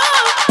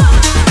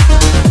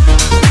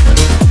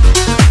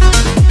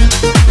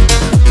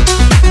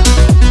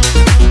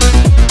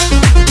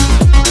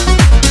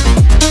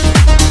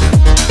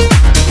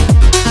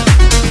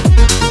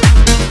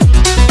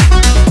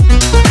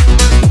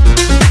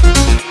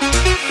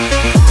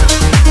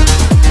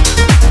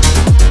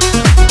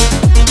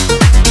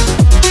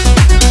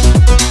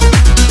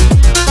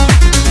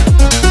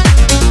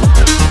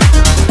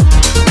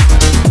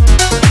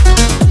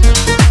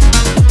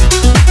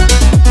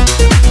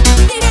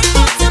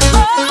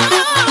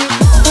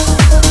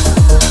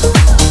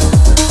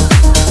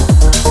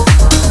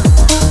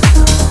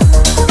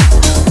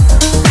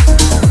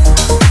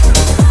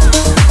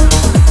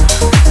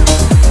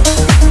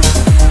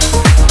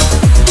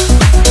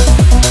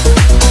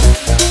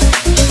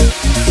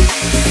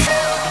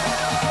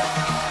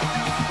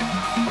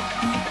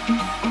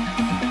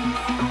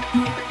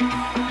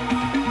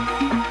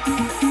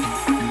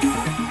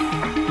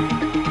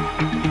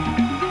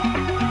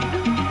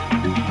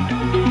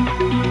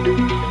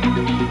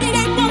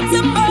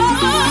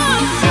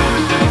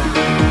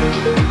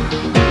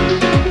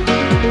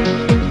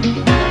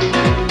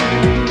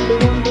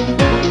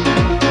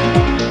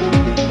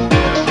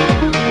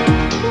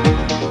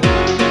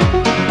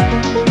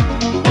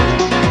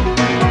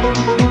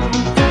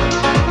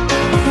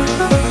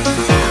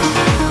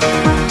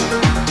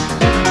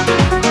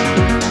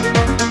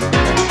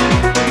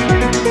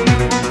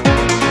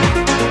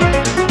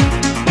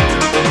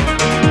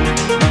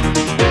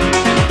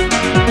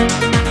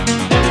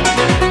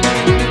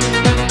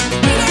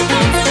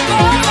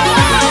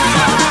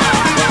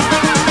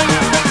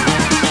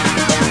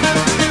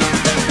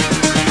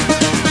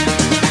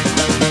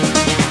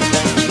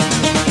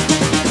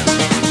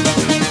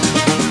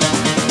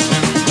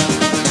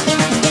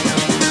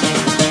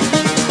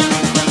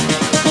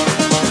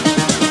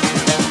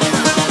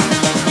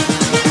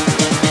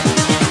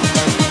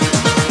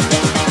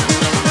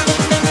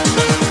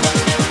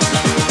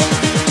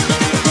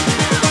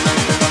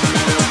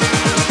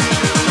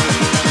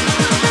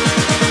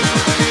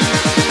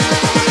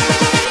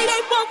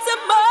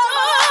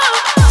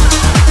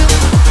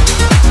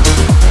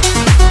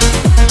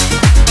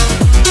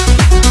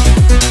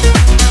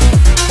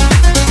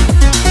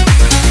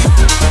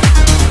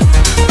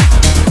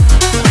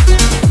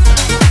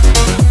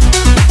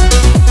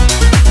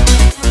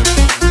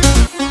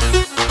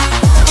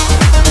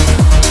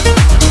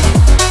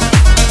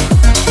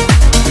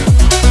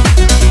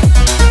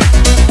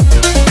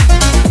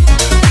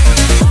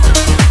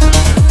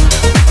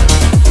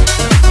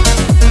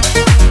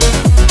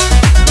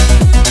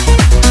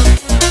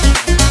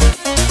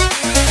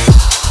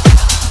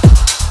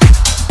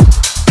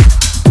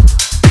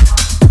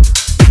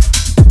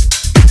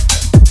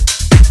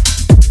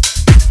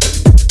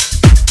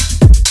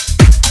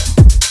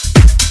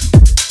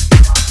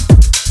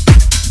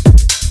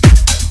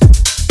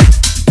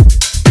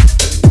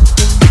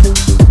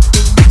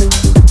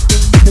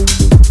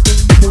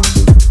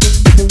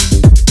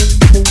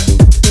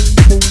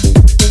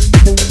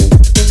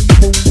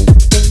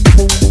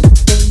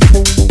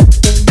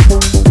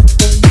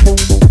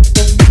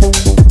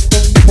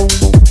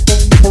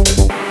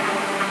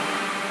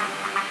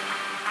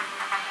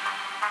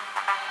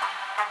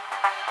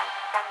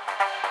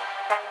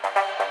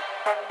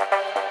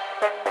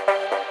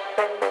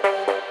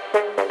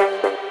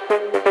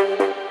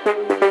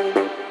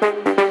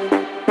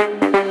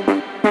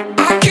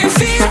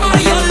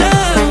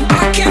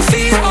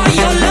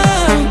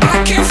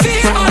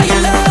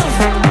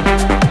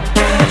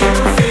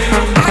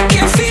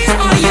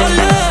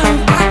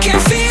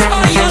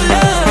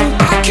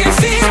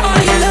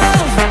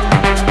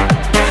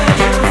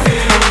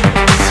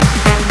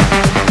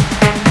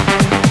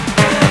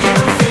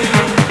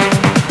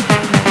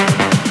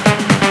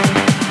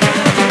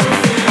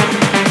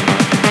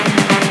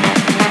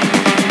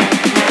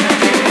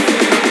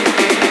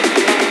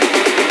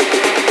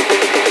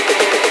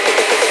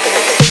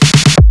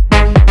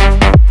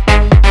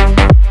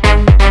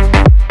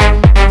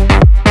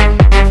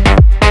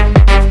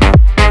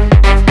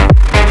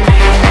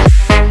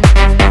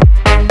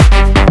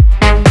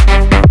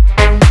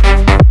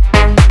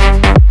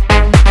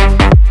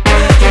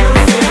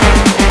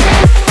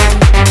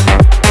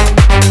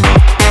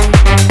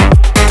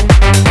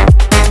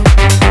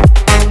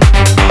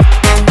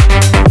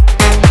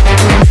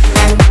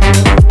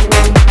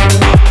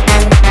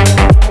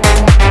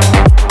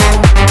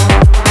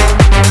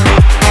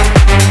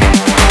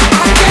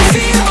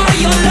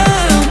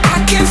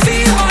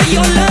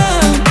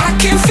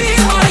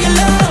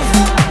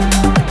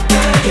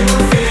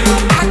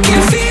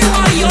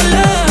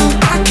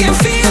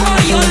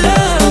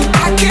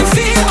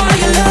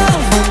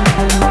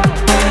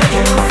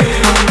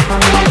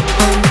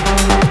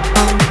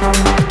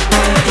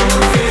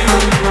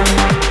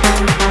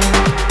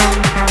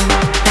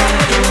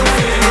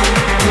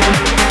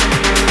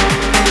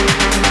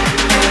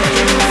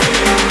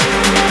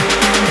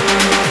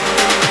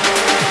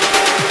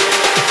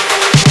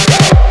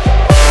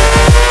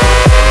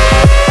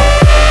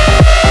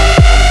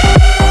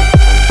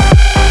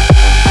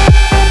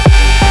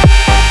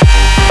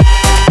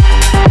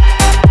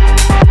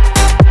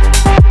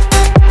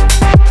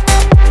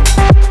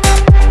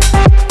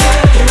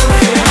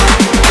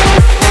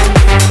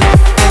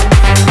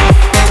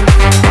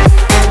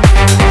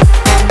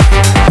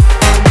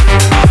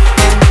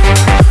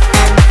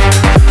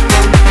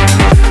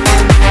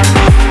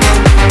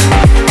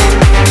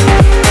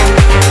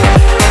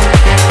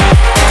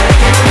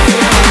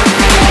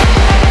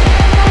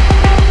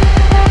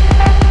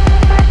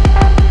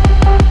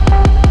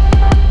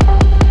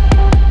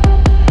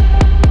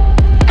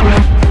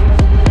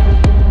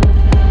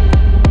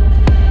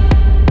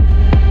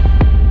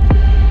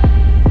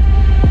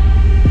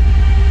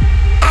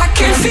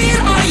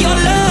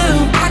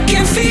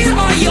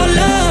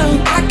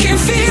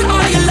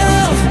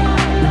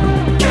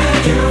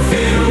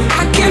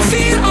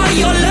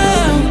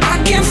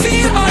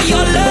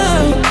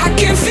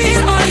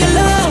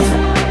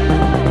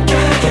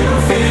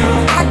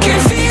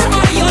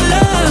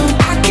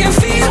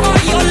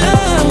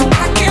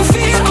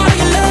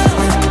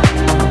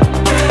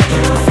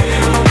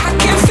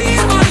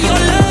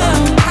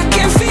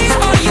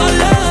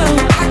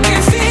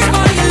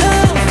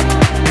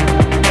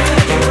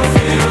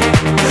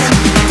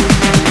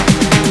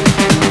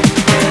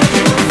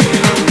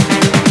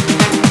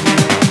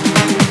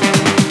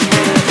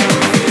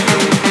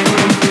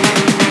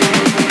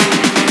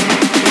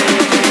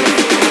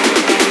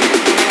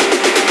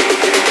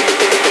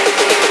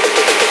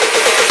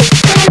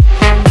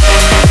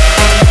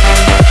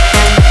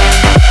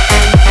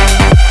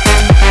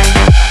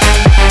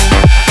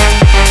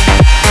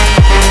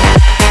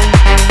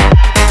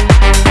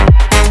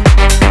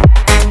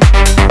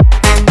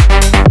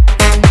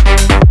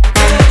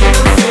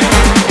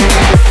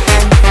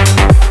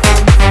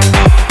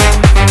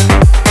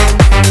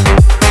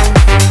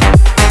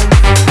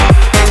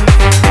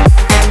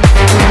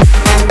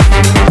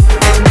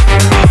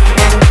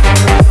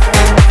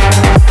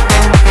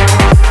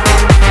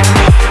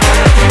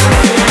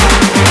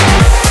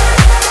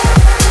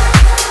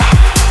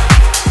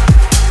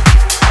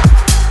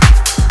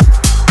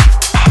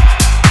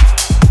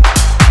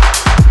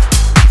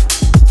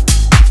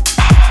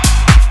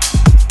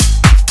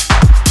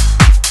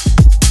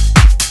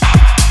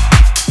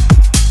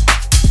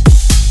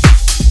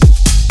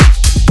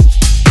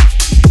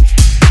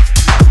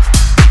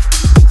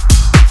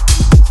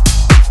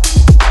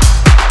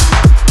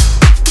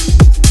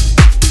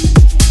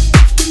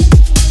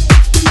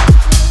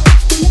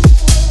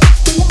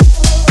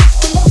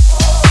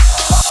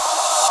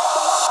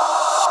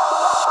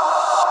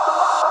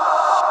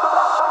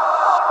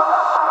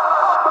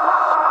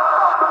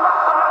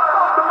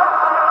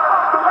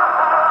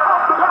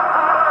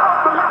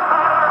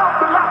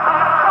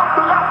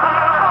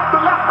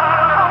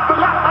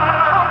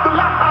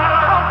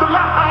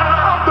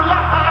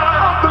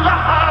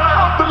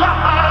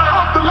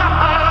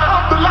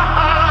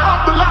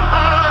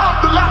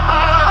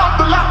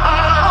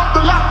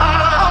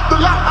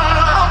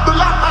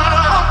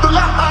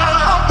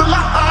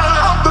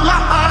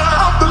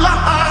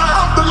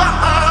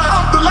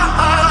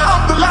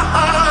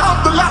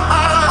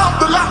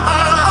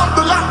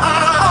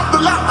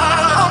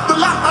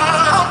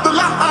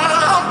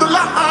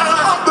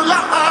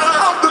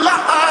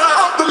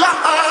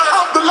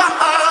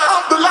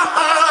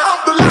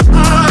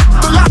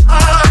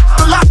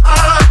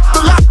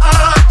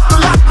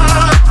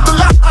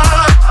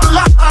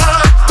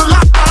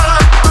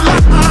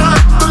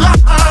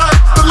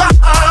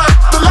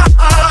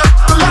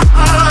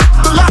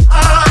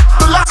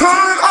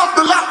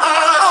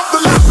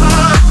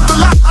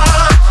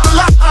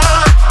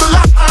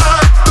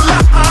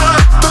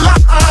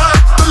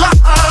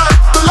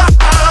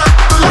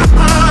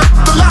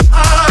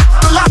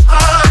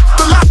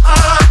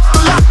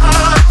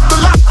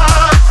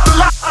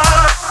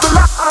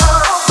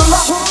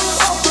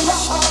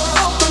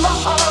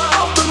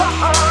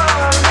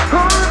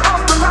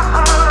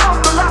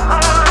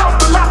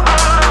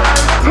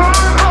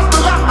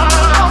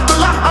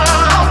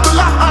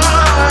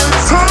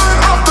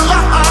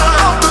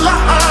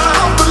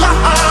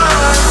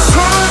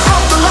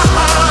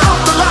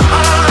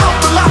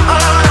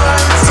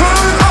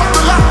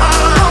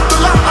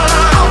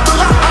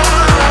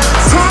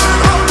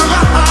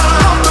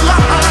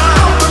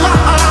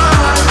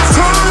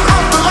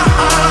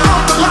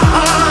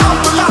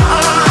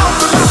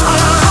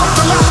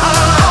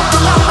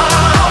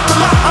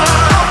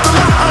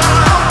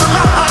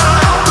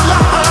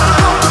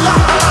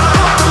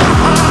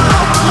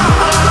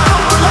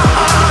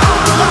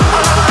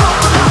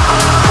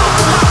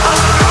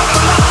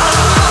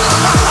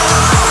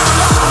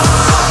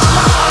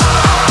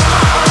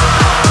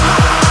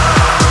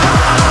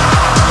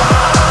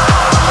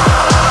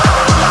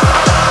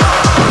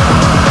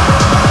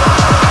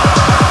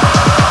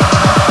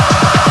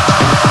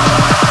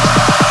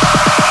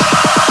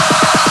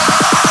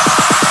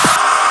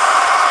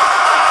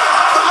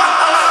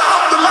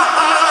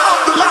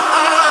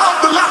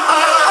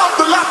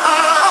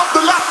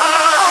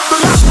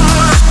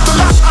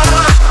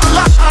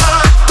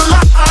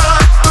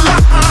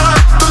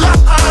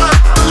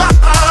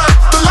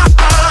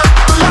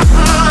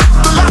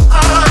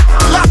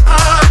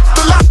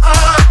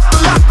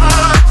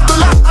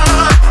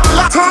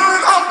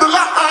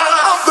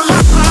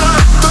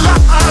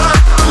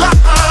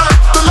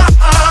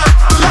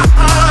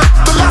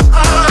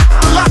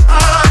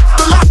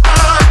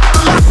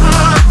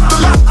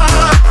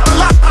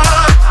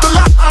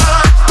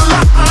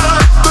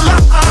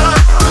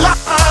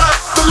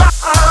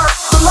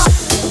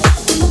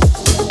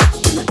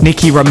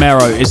 Nicky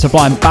Romero is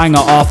supplying banger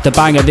after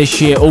banger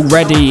this year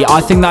already. I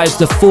think that is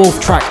the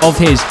 4th track of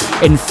his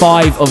in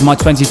 5 of my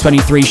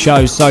 2023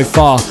 shows so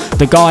far.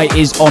 The guy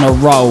is on a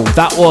roll.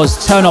 That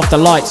was Turn Off the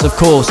Lights, of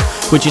course,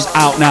 which is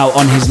out now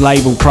on his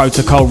label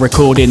Protocol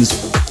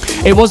Recordings.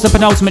 It was the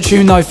penultimate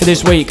tune though for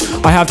this week.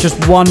 I have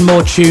just one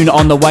more tune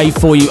on the way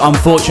for you,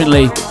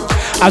 unfortunately.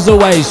 As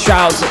always,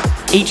 shout out to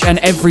each and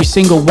every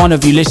single one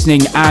of you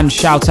listening, and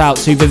shout out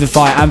to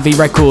Vivify and V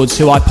Records,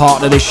 who I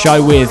partner this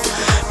show with.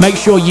 Make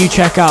sure you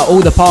check out all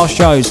the past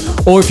shows,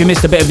 or if you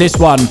missed a bit of this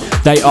one,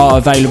 they are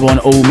available on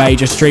all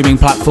major streaming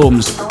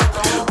platforms.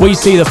 We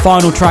see the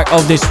final track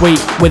of this week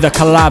with a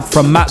collab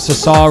from Matt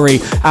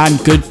Sassari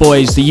and Good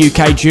Boys, the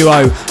UK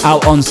duo,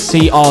 out on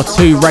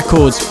CR2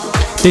 Records.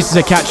 This is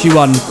a catchy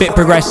one, bit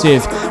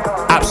progressive,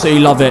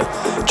 absolutely love it.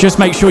 Just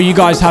make sure you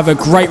guys have a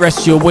great rest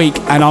of your week,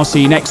 and I'll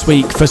see you next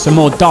week for some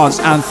more dance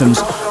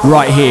anthems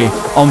right here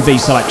on V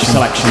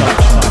Selection.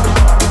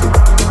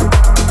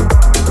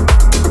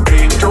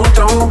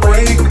 Don't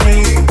wake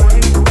me.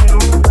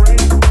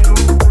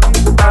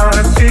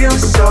 I feel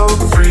so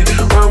free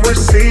when we're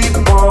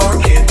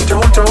sleepwalking.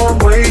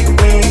 Don't wake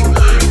me.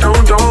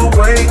 Don't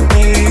wake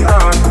me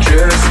up.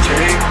 Just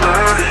take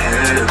my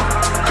hand.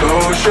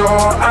 Close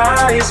your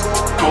eyes.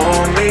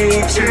 Pull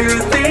me to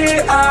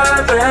the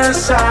other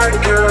side.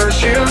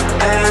 'Cause you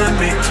and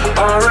me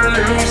are a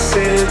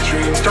lucid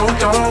dream.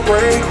 Don't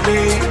wake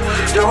me.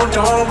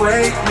 Don't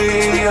wake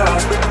me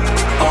up.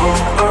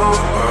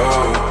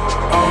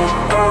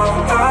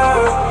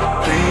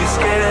 Please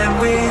can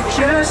we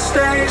just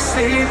stay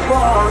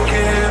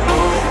sleepwalking?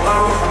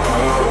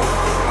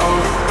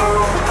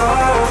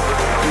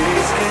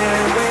 Please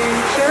can we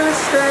just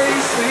stay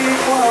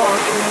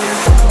sleepwalking?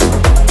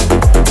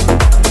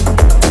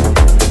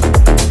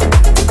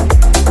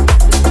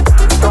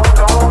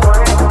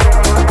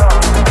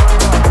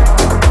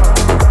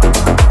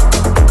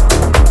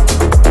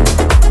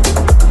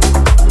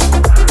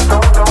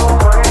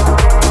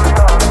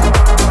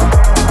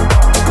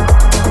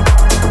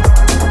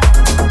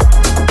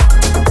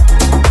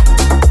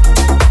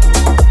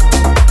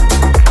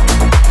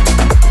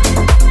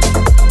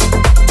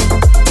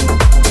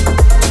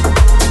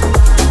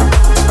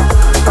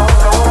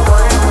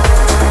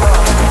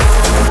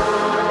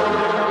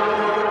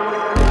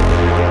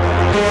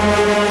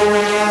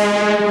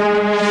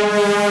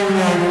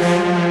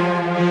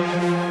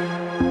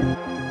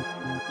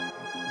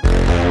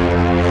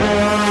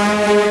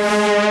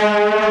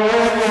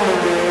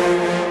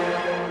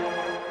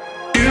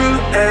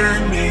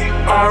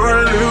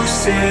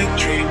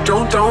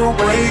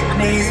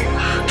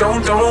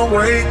 Don't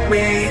wake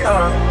me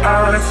up.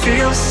 I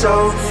feel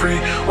so free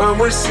when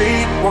we're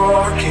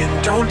sleepwalking.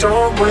 Don't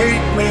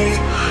wake me.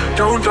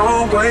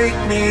 Don't wake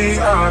me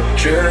up.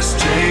 Just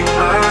take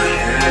my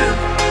hand.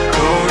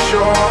 Close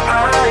your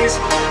eyes.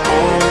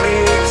 Pull me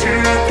to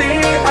the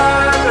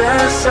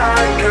other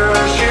side.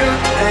 'Cause you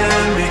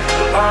and me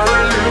are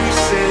a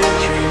lucid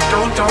dream.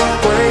 Don't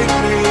wake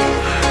me.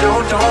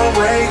 Don't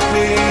wake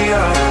me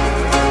up.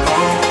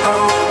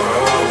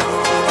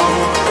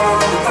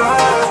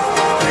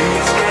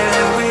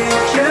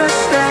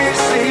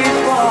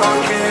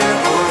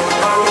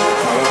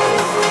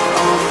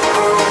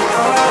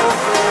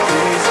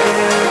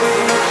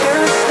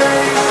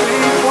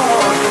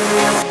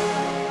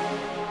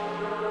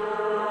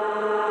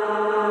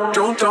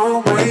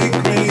 Don't wake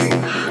me,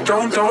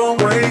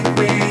 don't wake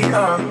me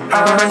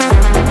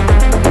up.